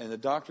room, and the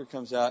doctor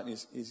comes out, and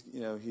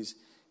he's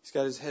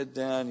got his head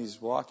down,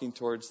 he's walking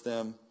towards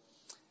them,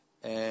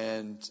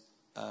 and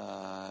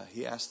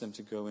he asks them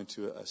to go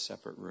into a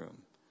separate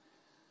room.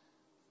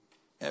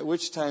 At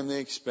which time they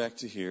expect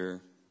to hear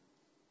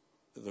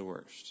the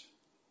worst.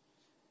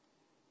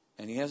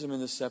 And he has them in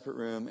this separate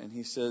room, and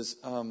he says,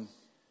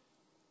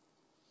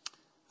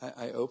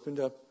 I opened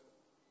up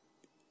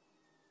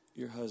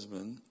your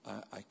husband.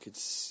 I could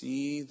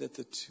see that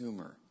the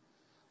tumor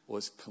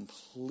was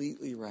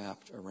completely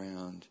wrapped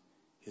around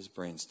his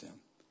brainstem.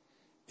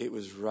 It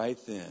was right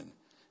then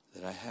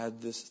that I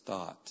had this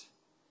thought: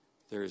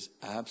 there is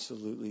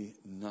absolutely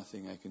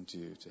nothing I can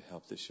do to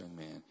help this young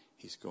man.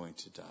 He's going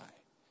to die.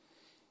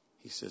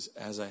 He says,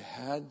 as I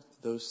had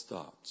those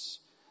thoughts,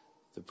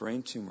 the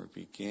brain tumor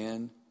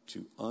began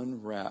to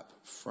unwrap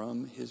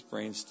from his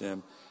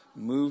brainstem,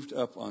 moved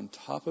up on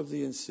top of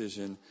the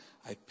incision.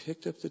 I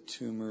picked up the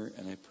tumor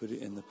and I put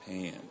it in the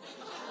pan.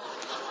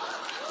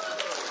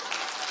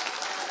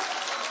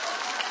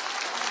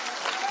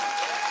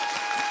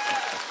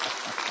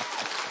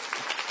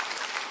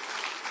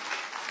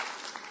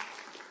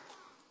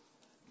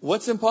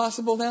 What's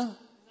impossible now?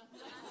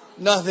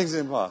 Nothing's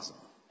impossible.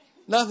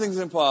 Nothing's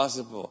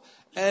impossible.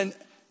 And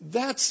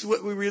that's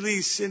what we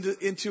release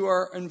into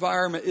our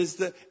environment is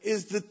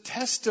the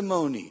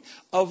testimony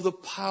of the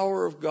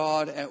power of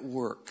God at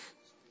work.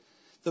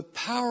 The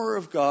power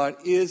of God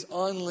is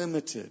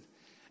unlimited.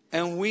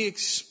 And we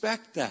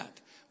expect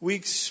that. We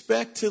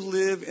expect to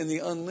live in the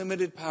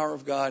unlimited power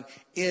of God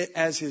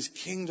as His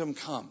kingdom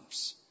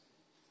comes.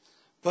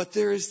 But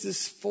there is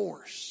this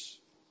force.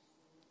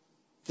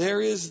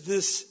 There is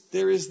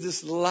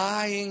this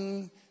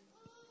lying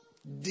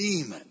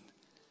demon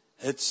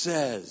that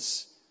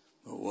says,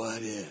 but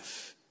what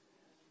if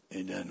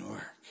it doesn't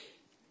work?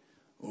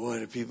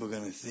 What are people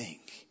going to think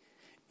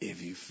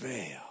if you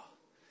fail?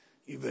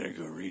 you better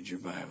go read your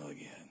Bible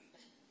again.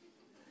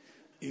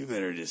 You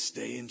better just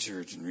stay in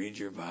church and read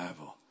your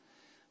Bible.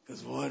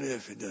 Because what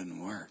if it doesn't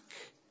work?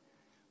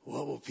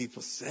 What will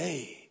people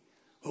say?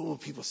 What will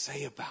people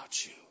say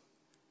about you?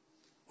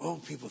 What will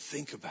people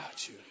think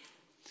about you?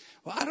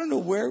 Well, I don't know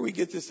where we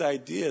get this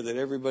idea that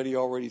everybody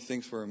already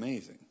thinks we're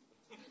amazing.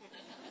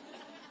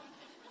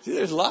 See,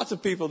 there's lots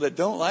of people that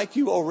don't like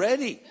you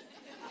already.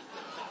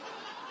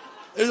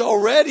 There's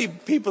already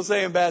people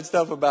saying bad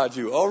stuff about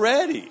you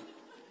already.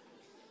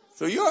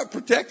 So you aren't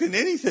protecting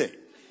anything.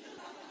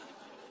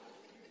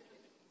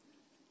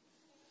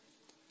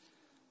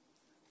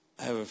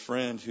 I have a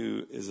friend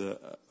who is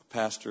a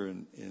pastor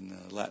in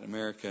Latin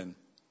America, and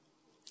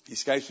he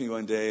Skypes me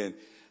one day, and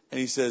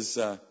he says,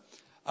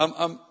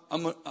 "I'm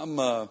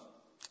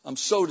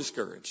so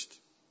discouraged.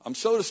 I'm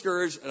so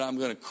discouraged, and I'm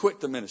going to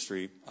quit the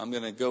ministry. I'm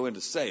going to go into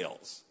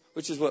sales,"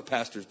 which is what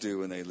pastors do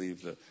when they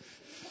leave the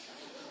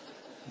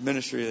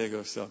ministry. They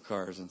go sell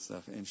cars and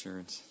stuff,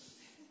 insurance.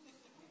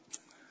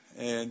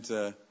 And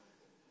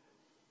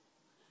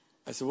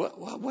I said,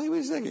 wait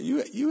a second.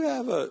 You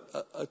have a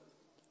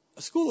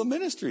school of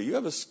ministry. You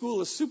have a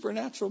school of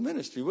supernatural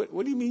ministry.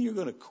 What do you mean you're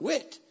going to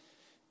quit?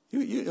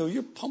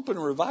 You're pumping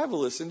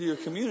revivalists into your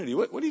community.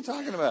 What are you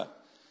talking about?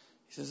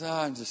 He says,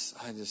 I'm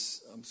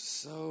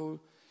so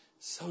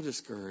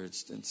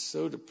discouraged and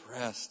so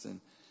depressed. And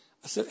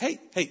I said, hey,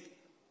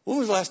 when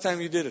was the last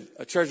time you did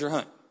a treasure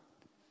hunt?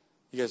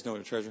 You guys know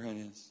what a treasure hunt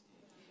is?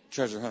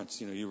 Treasure hunts,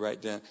 you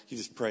write down, you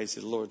just pray, say,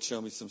 Lord, show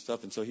me some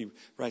stuff. And so he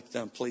writes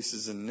down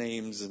places and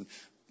names and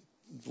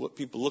what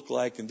people look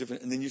like and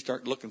different, and then you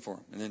start looking for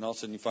them. And then all of a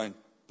sudden you find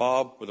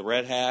Bob with a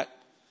red hat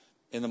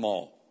in the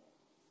mall.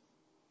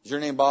 Is your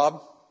name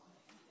Bob?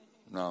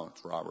 No,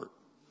 it's Robert.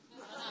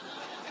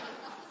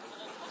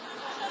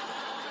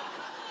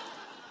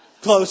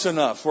 Close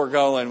enough. We're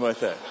going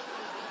with it.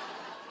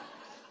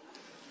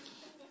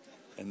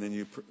 And then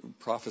you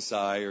prophesy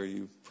or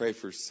you pray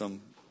for something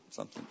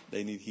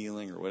they need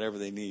healing or whatever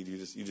they need. You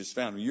just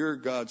found them. You're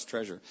God's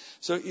treasure.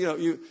 So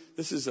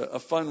this is a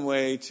fun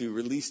way to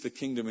release the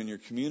kingdom in your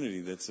community.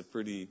 That's a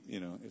pretty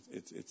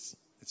it's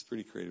a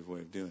pretty creative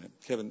way of doing it.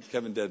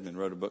 Kevin Dedman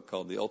wrote a book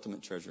called The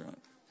Ultimate Treasure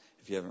Hunt.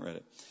 If you haven't read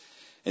it.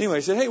 Anyway, I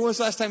said, hey, when's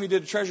the last time you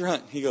did a treasure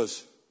hunt? He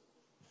goes,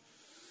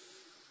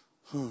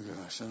 oh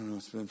gosh, I don't know.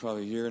 It's been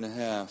probably a year and a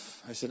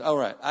half. I said, all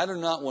right, I do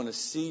not want to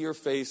see your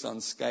face on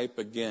Skype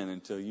again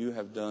until you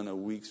have done a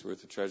week's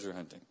worth of treasure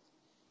hunting.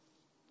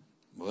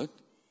 What?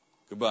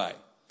 Goodbye.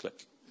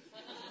 Click.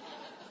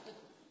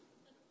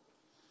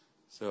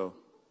 So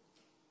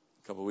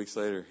a couple of weeks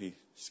later, he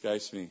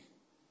Skypes me.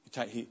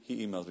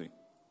 He emails me.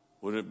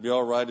 Would it be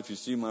all right if you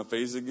see my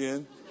face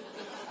again?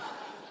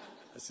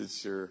 I said,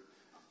 sure.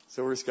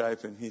 So we're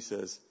Skyping. He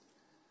says,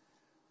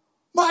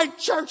 my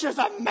church is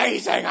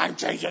amazing. I'm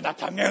changing the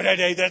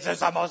community. This is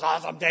the most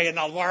awesome day in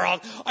the world.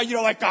 Oh, you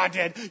know what God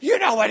did? You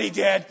know what he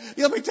did.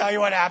 Let me tell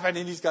you what happened.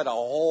 And he's got a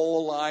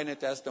whole line of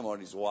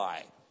testimonies.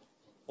 Why?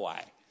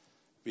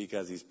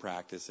 Because he's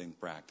practicing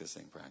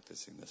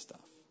this stuff.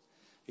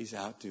 He's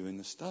out doing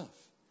the stuff.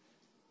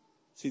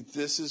 See,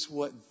 this is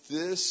what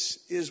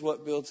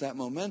builds that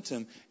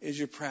momentum is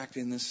you're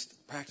practicing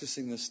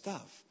this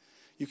stuff.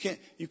 You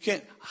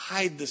can't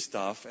hide the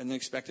stuff and then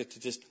expect it to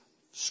just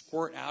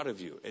squirt out of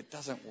you. It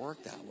doesn't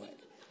work that way.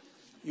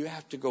 You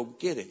have to go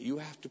get it. You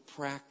have to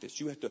practice.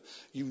 You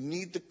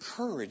need the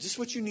courage. This is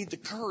what you need the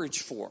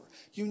courage for.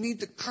 You need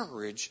the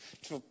courage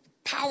to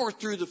power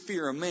through the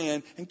fear of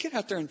man and get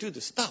out there and do the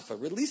stuff.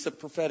 Release the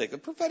prophetic. The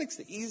prophetic's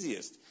the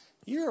easiest.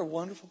 You're a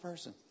wonderful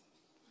person.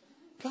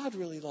 God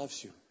really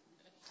loves you.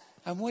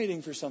 I'm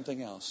waiting for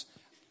something else.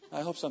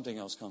 I hope something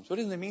else comes. But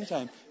in the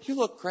meantime, you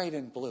look great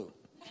in blue.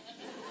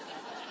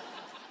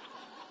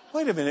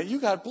 Wait a minute, you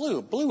got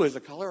blue. Blue is the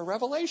color of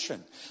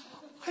revelation.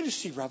 I just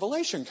see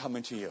revelation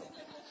coming to you.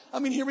 I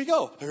mean, here we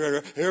go.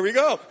 Here we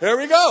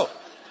go.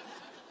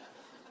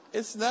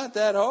 It's not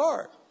that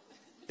hard.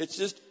 It's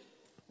just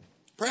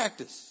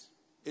practice.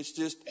 It's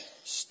just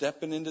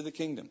stepping into the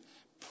kingdom,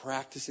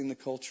 practicing the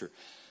culture,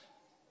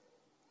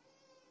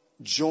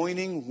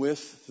 joining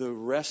with the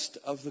rest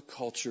of the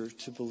culture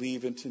to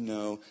believe and to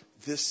know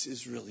this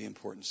is really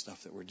important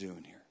stuff that we're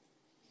doing here.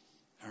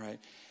 All right?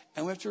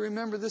 And we have to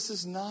remember this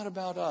is not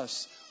about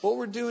us. What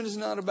we're doing is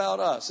not about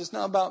us. It's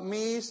not about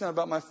me. It's not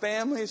about my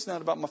family. It's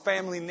not about my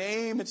family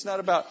name. It's not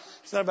about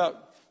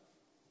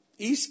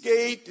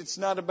Eastgate. It's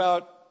not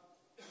about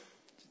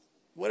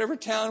whatever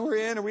town we're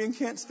in. Are we in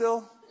Kent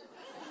still?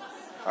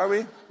 Are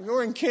we?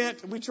 We're in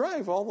Kent. We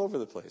drive all over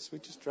the place. We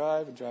just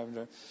drive and drive and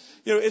drive.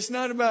 It's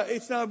not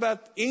about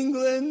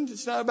England.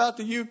 It's not about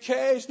the UK.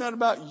 It's not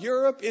about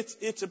Europe.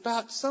 It's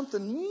about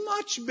something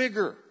much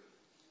bigger.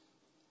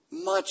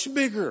 Much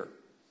bigger.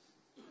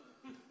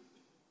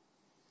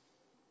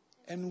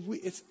 And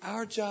it's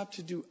our job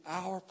to do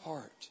our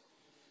part.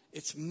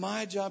 It's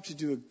my job to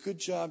do a good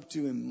job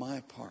doing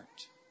my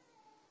part.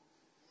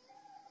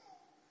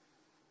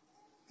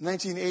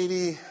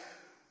 1980,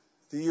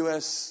 the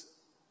U.S.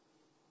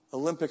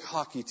 Olympic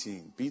hockey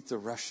team beat the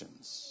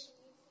Russians.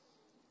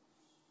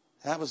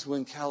 That was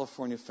when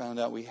California found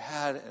out we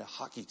had a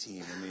hockey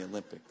team in the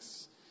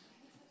Olympics.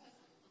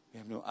 We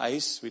have no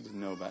ice. We didn't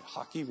know about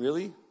hockey,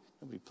 really.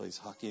 Nobody plays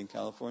hockey in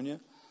California.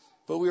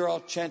 But we were all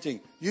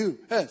chanting,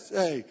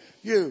 USA,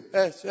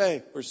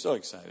 USA. We're so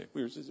excited.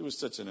 It was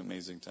such an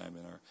amazing time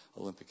in our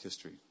Olympic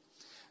history.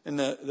 And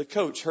the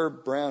coach,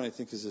 Herb Brown, I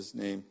think is his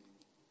name,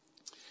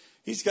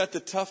 he's got the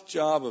tough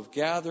job of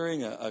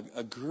gathering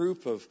a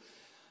group of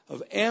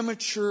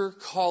amateur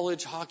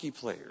college hockey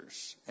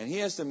players. And he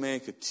has to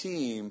make a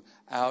team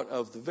out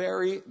of the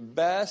very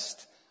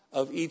best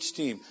of each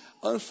team.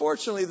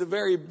 Unfortunately, the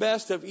very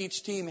best of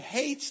each team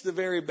hates the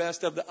very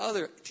best of the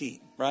other team,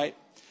 right?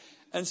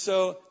 And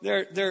so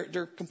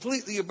they're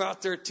completely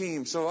about their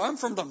team. So I'm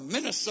from the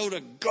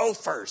Minnesota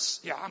Gophers.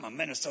 Yeah, I'm a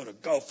Minnesota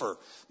Gopher.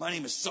 My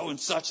name is so and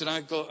such, and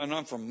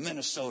I'm from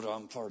Minnesota.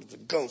 I'm part of the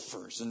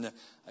Gophers. And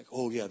like,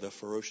 oh yeah, the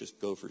ferocious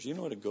Gophers. You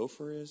know what a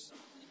gopher is?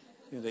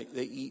 You know,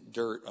 they eat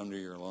dirt under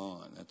your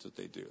lawn. That's what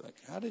they do. Like,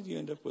 how did you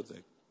end up with a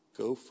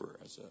gopher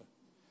as a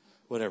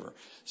whatever?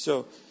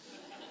 So,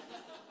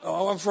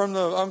 I'm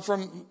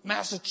from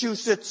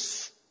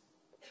Massachusetts.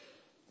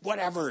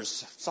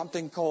 Whatever's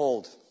something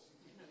cold.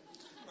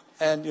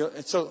 And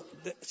so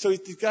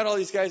he's got all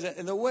these guys,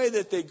 and the way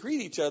that they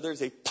greet each other is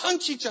they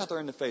punch each other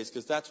in the face,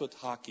 because that's what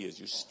hockey is.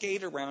 You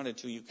skate around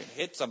until you can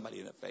hit somebody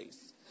in the face.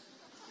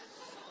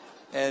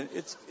 And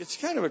it's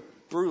kind of a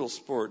brutal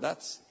sport.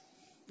 That's,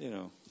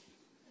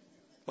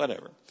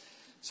 whatever.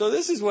 So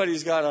this is what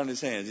he's got on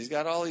his hands. He's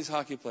got all these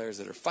hockey players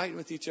that are fighting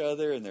with each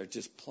other, and they're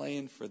just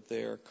playing for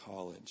their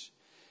college.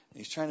 And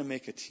he's trying to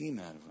make a team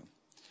out of them.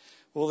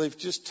 Well, they've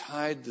just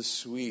tied the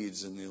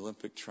Swedes in the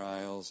Olympic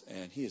trials,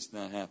 and he is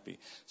not happy.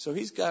 So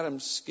he's got them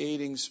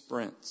skating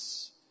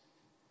sprints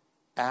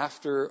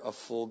after a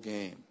full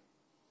game.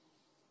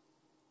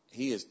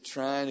 He is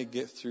trying to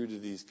get through to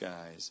these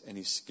guys, and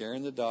he's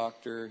scaring the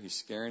doctor. He's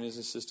scaring his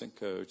assistant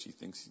coach. He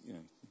thinks,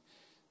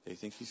 they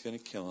think he's going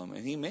to kill him,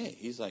 and he may.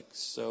 He's like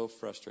so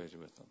frustrated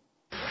with them.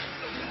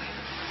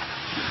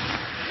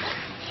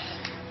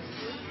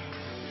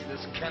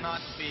 This cannot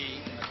be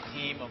a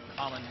team of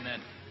common men.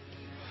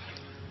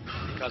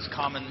 Because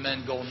common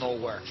men go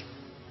nowhere.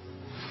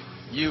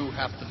 You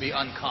have to be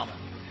uncommon.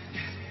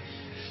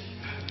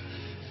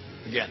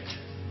 Again.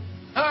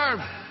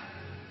 Herb!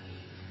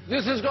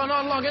 This has gone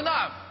on long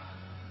enough.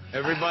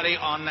 Everybody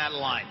on that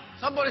line.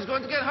 Somebody's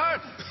going to get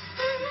hurt.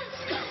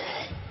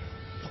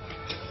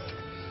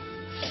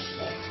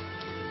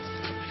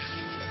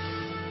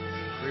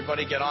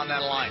 Everybody get on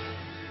that line.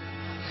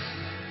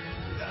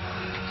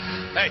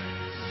 Hey!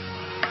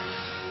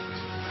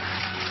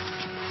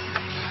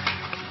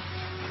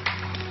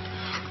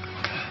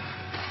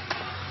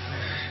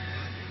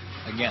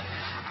 Again.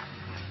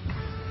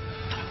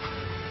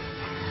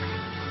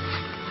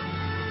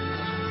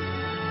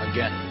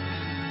 Again.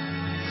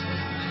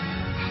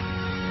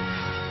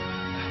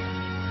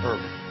 Herb.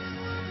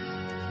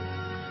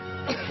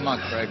 Come on,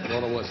 Craig.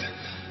 Blow the whistle.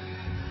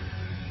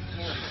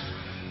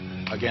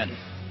 Again.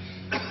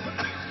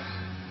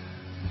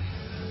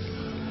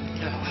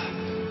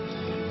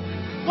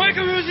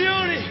 Michael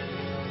Ruzioni!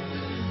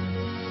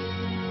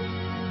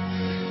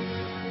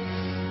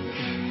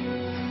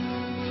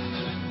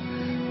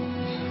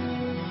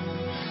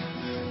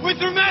 We're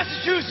through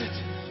Massachusetts.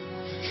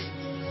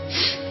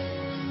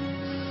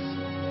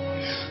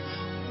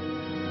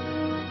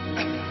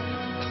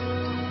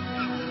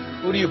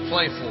 Who do you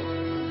play for?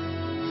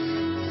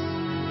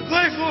 I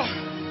play for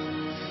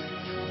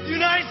the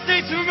United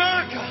States of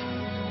America.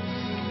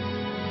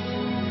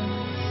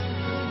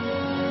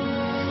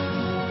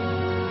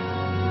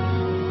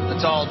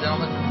 That's all,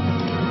 gentlemen.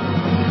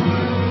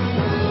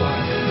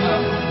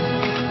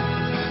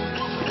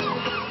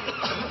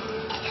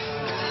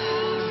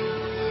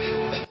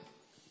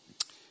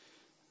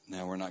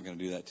 Now, we're not going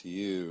to do that to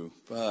you,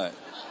 but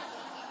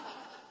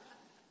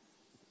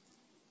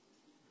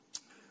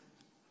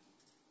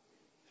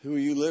who are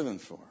you living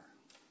for?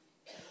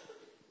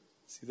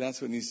 See, that's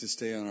what needs to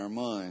stay on our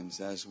minds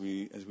as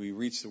we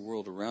reach the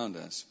world around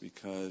us,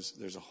 because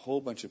there's a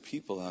whole bunch of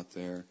people out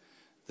there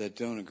that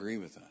don't agree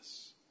with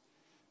us.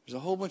 There's a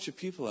whole bunch of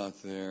people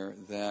out there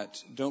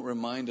that don't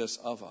remind us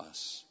of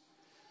us.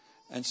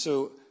 And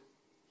so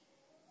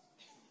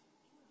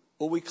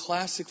what we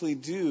classically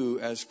do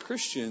as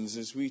Christians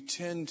is we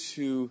tend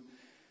to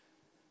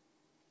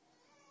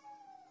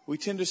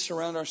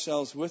surround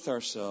ourselves with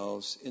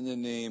ourselves in the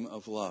name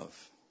of love.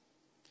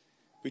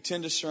 We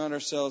tend to surround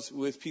ourselves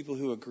with people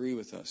who agree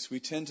with us. We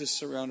tend to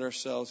surround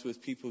ourselves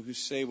with people who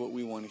say what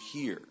we want to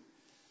hear.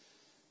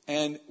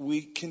 And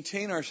we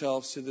contain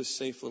ourselves to this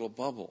safe little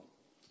bubble.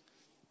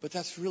 But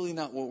that's really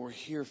not what we're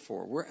here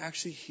for. We're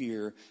actually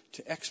here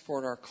to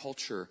export our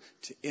culture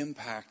to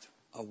impact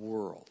a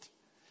world.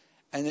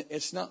 And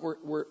it's not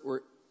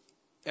we're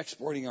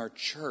exporting our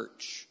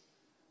church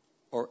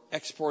or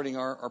exporting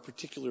our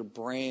particular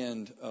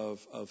brand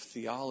of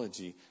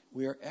theology.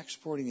 We are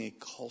exporting a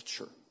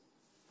culture.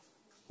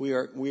 We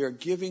are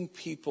giving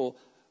people,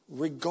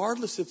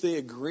 regardless if they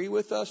agree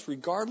with us,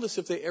 regardless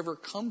if they ever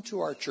come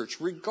to our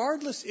church,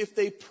 regardless if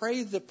they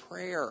pray the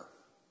prayer,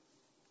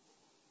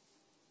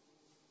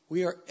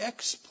 We are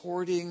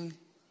exporting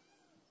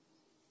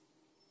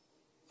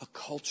a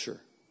culture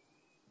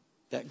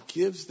that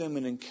gives them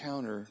an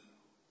encounter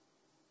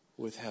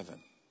with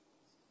heaven.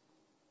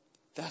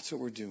 That's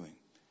what we're doing.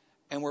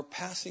 And we're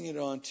passing it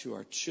on to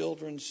our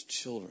children's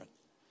children.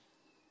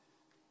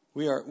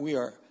 We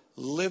are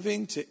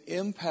living to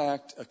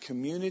impact a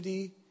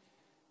community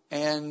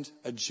and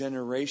a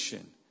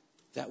generation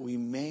that we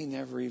may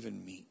never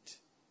even meet.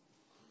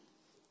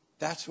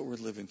 That's what we're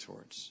living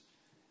towards.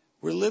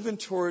 We're living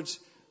towards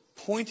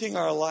pointing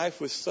our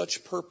life with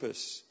such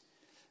purpose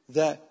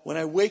that when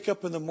I wake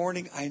up in the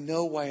morning, I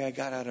know why I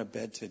got out of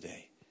bed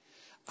today.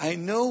 I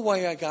know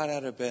why I got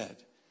out of bed.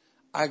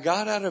 I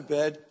got out of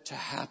bed to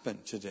happen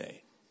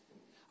today.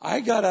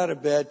 I got out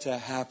of bed to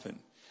happen.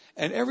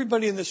 And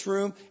everybody in this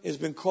room has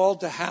been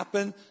called to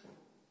happen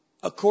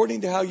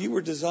according to how you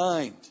were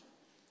designed.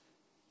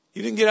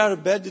 You didn't get out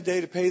of bed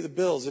today to pay the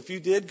bills. If you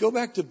did, go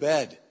back to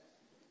bed.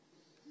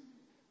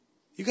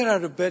 You got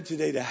out of bed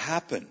today to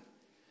happen,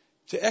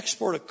 to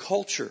export a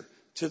culture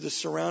to the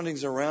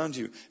surroundings around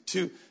you,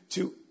 to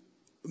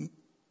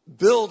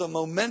build a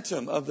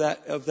momentum of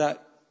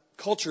that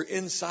culture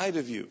inside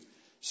of you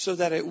so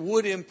that it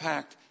would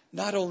impact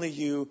not only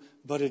you,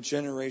 but a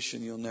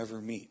generation you'll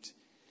never meet.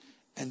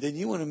 And then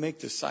you want to make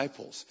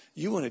disciples.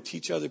 You want to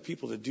teach other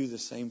people to do the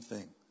same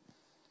thing.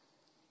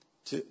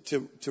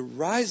 To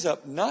rise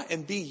up, not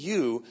and be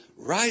you,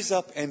 rise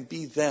up and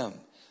be them.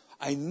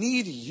 I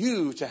need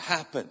you to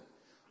happen.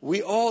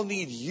 We all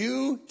need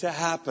you to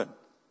happen.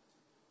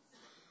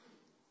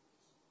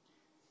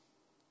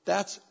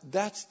 That's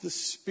the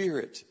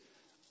spirit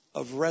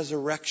of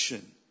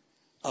resurrection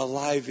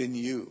alive in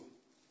you.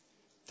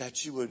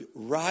 That you would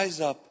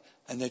rise up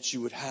and that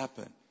you would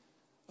happen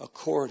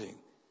according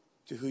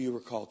to who you were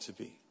called to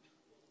be.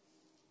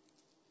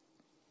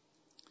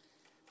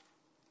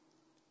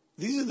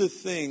 These are the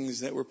things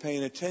that we're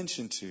paying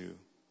attention to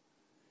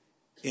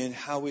in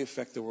how we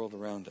affect the world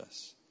around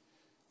us.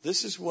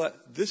 This is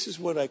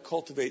what I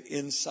cultivate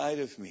inside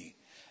of me.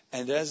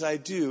 And as I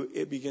do,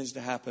 it begins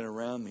to happen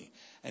around me.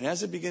 And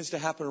as it begins to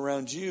happen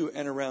around you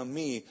and around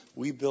me,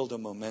 we build a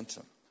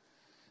momentum.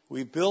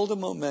 We build a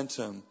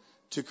momentum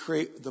to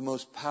create the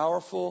most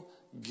powerful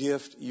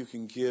gift you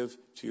can give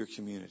to your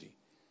community.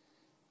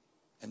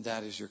 And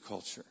that is your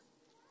culture.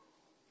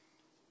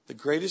 The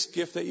greatest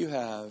gift that you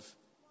have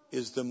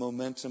is the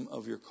momentum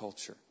of your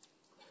culture.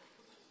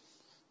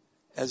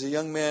 As a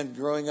young man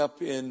growing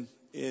up in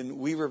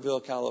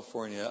Weaverville,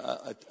 California,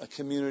 a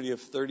community of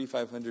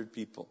 3,500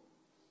 people,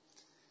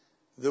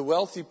 the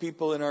wealthy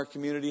people in our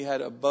community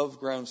had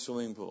above-ground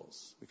swimming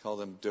pools. We call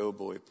them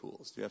doughboy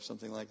pools. Do you have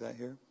something like that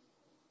here?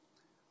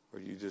 Or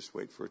do you just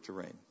wait for it to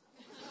rain?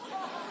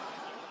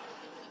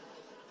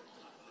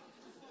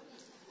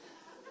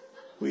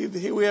 We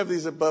have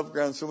these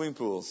above-ground swimming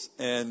pools,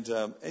 and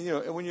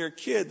when you're a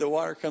kid, the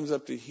water comes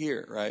up to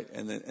here, right?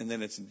 And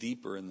then it's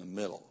deeper in the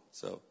middle.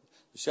 So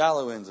the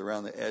shallow end's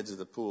around the edge of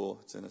the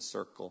pool; it's in a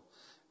circle,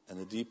 and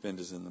the deep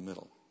end is in the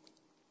middle.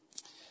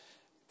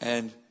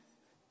 And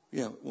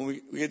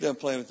when we get done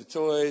playing with the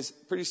toys,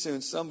 pretty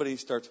soon somebody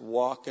starts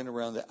walking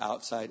around the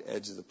outside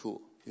edge of the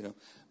pool.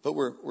 But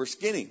we're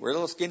skinny. We're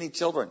little skinny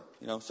children.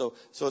 So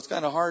it's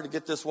kind of hard to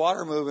get this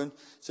water moving.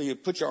 So you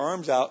put your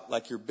arms out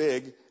like you're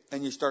big.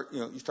 And you start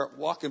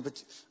walking,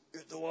 but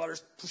the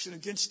water's pushing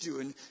against you,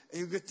 and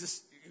you get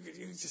this,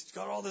 you just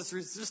got all this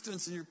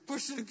resistance, and you're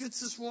pushing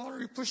against this water,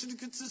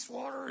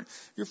 and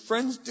your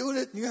friend's doing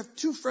it, and you have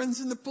two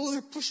friends in the pool,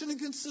 they're pushing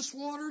against this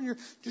water, and you're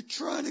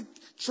trying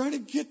to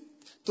get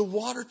the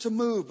water to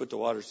move, but the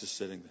water's just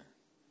sitting there.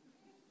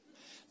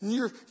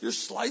 And you're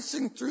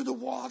slicing through the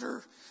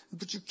water,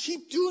 but you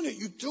keep doing it.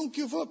 You don't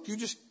give up. You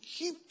just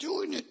keep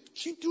doing it,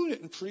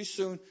 and pretty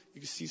soon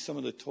you can see some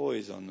of the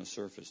toys on the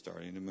surface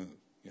starting to move.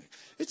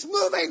 It's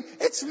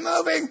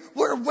moving,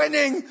 we're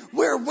winning.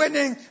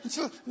 And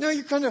so now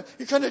you're kind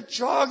of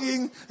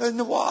jogging in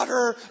the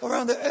water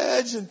around the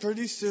edge, and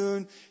pretty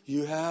soon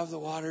you have the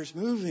waters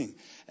moving.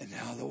 And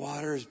now the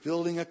water is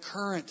building a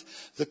current.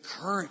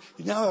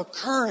 You now have a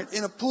current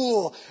in a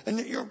pool, and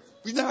you're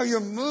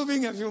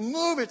moving. As you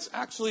move,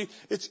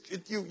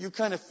 you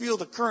kind of feel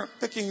the current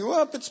picking you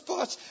up at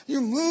spots. You're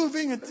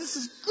moving, and this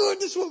is good.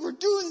 This is what we're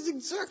doing. This is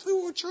exactly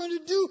what we're trying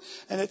to do.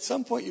 And at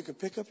some point, you can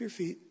pick up your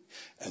feet,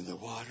 and the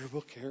water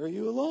will carry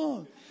you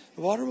along.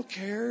 The water will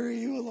carry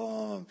you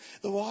along.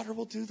 The water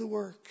will do the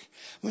work.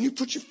 When you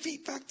put your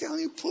feet back down,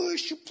 you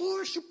push.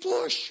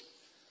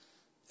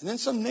 And then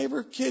some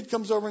neighbor kid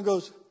comes over and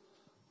goes,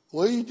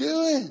 "What are you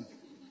doing?"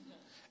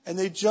 And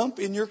they jump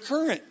in your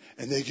current,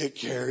 and they get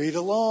carried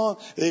along.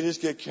 They just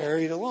get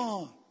carried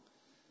along.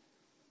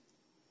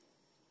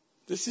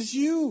 This is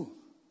you.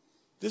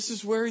 This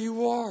is where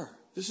you are.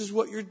 This is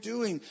what you're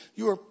doing.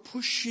 You are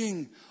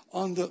pushing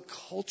on the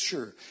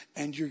culture,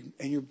 and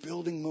you're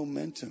building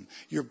momentum.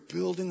 You're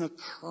building a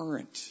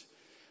current.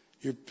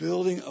 You're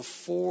building a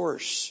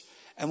force.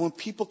 And when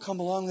people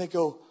come along, they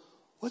go,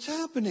 What's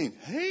happening?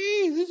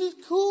 Hey, this is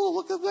cool.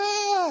 Look at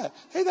that.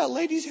 Hey, that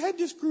lady's head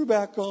just grew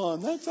back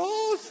on. That's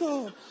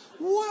awesome.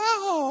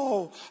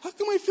 Wow. How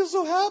come I feel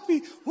so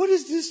happy? What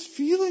is this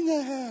feeling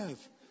I have?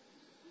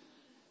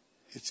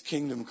 It's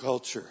kingdom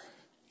culture.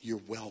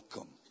 You're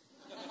welcome.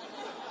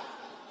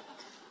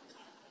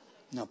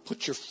 Now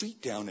put your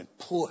feet down and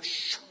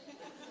push.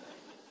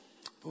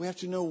 But we have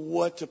to know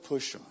what to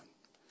push on.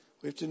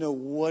 We have to know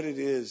what it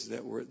is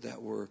that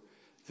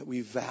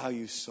we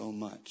value so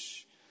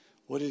much.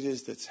 What it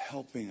is that's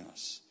helping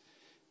us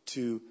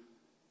to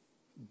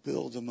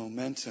build a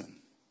momentum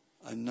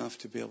enough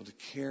to be able to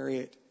carry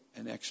it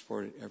and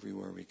export it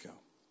everywhere we go.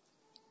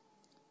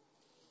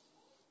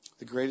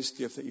 The greatest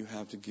gift that you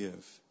have to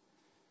give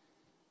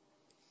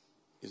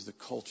is the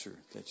culture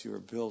that you are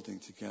building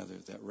together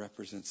that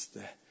represents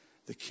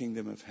the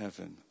kingdom of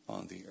heaven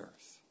on the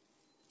earth.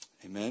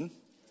 Amen?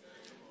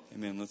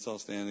 Amen. Let's all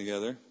stand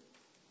together.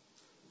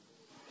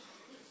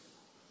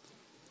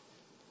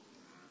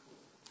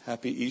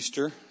 Happy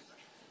Easter.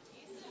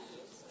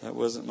 That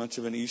wasn't much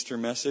of an Easter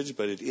message,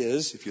 but it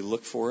is. If you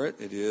look for it,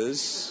 it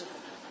is.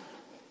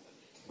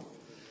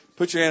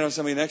 Put your hand on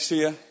somebody next to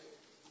you.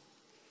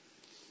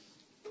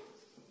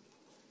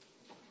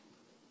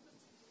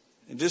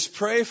 And just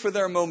pray for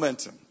their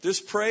momentum.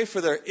 Just pray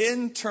for their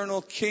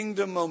internal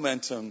kingdom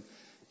momentum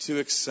to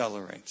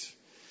accelerate.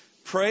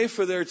 Pray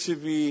for there to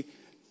be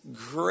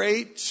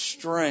great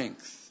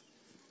strength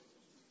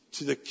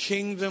to the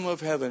kingdom of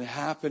heaven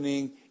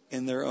happening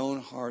in their own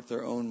heart,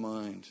 their own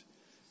mind.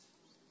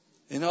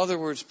 In other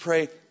words,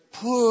 pray,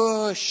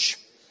 push,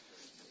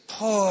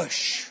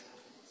 push,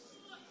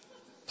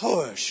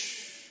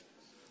 push.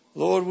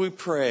 Lord, we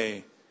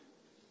pray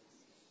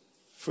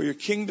for your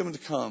kingdom to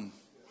come,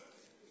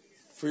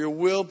 for your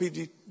will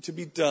to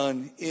be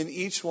done in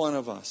each one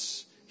of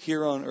us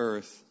here on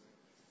earth.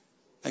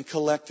 And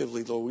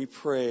collectively, Lord, we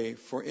pray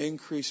for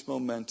increased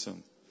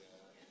momentum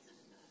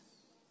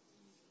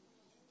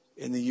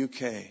in the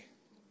UK.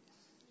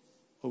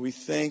 Lord, we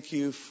thank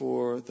you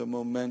for the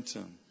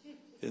momentum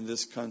in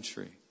this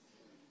country.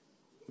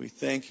 We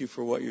thank you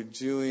for what you're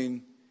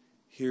doing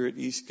here at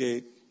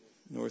Eastgate,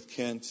 North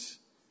Kent.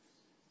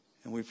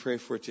 And we pray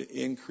for it to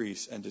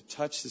increase and to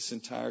touch this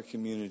entire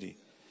community,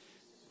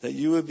 that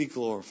you would be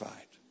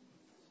glorified.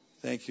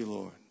 Thank you,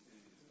 Lord.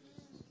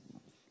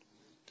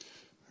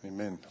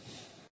 Amen.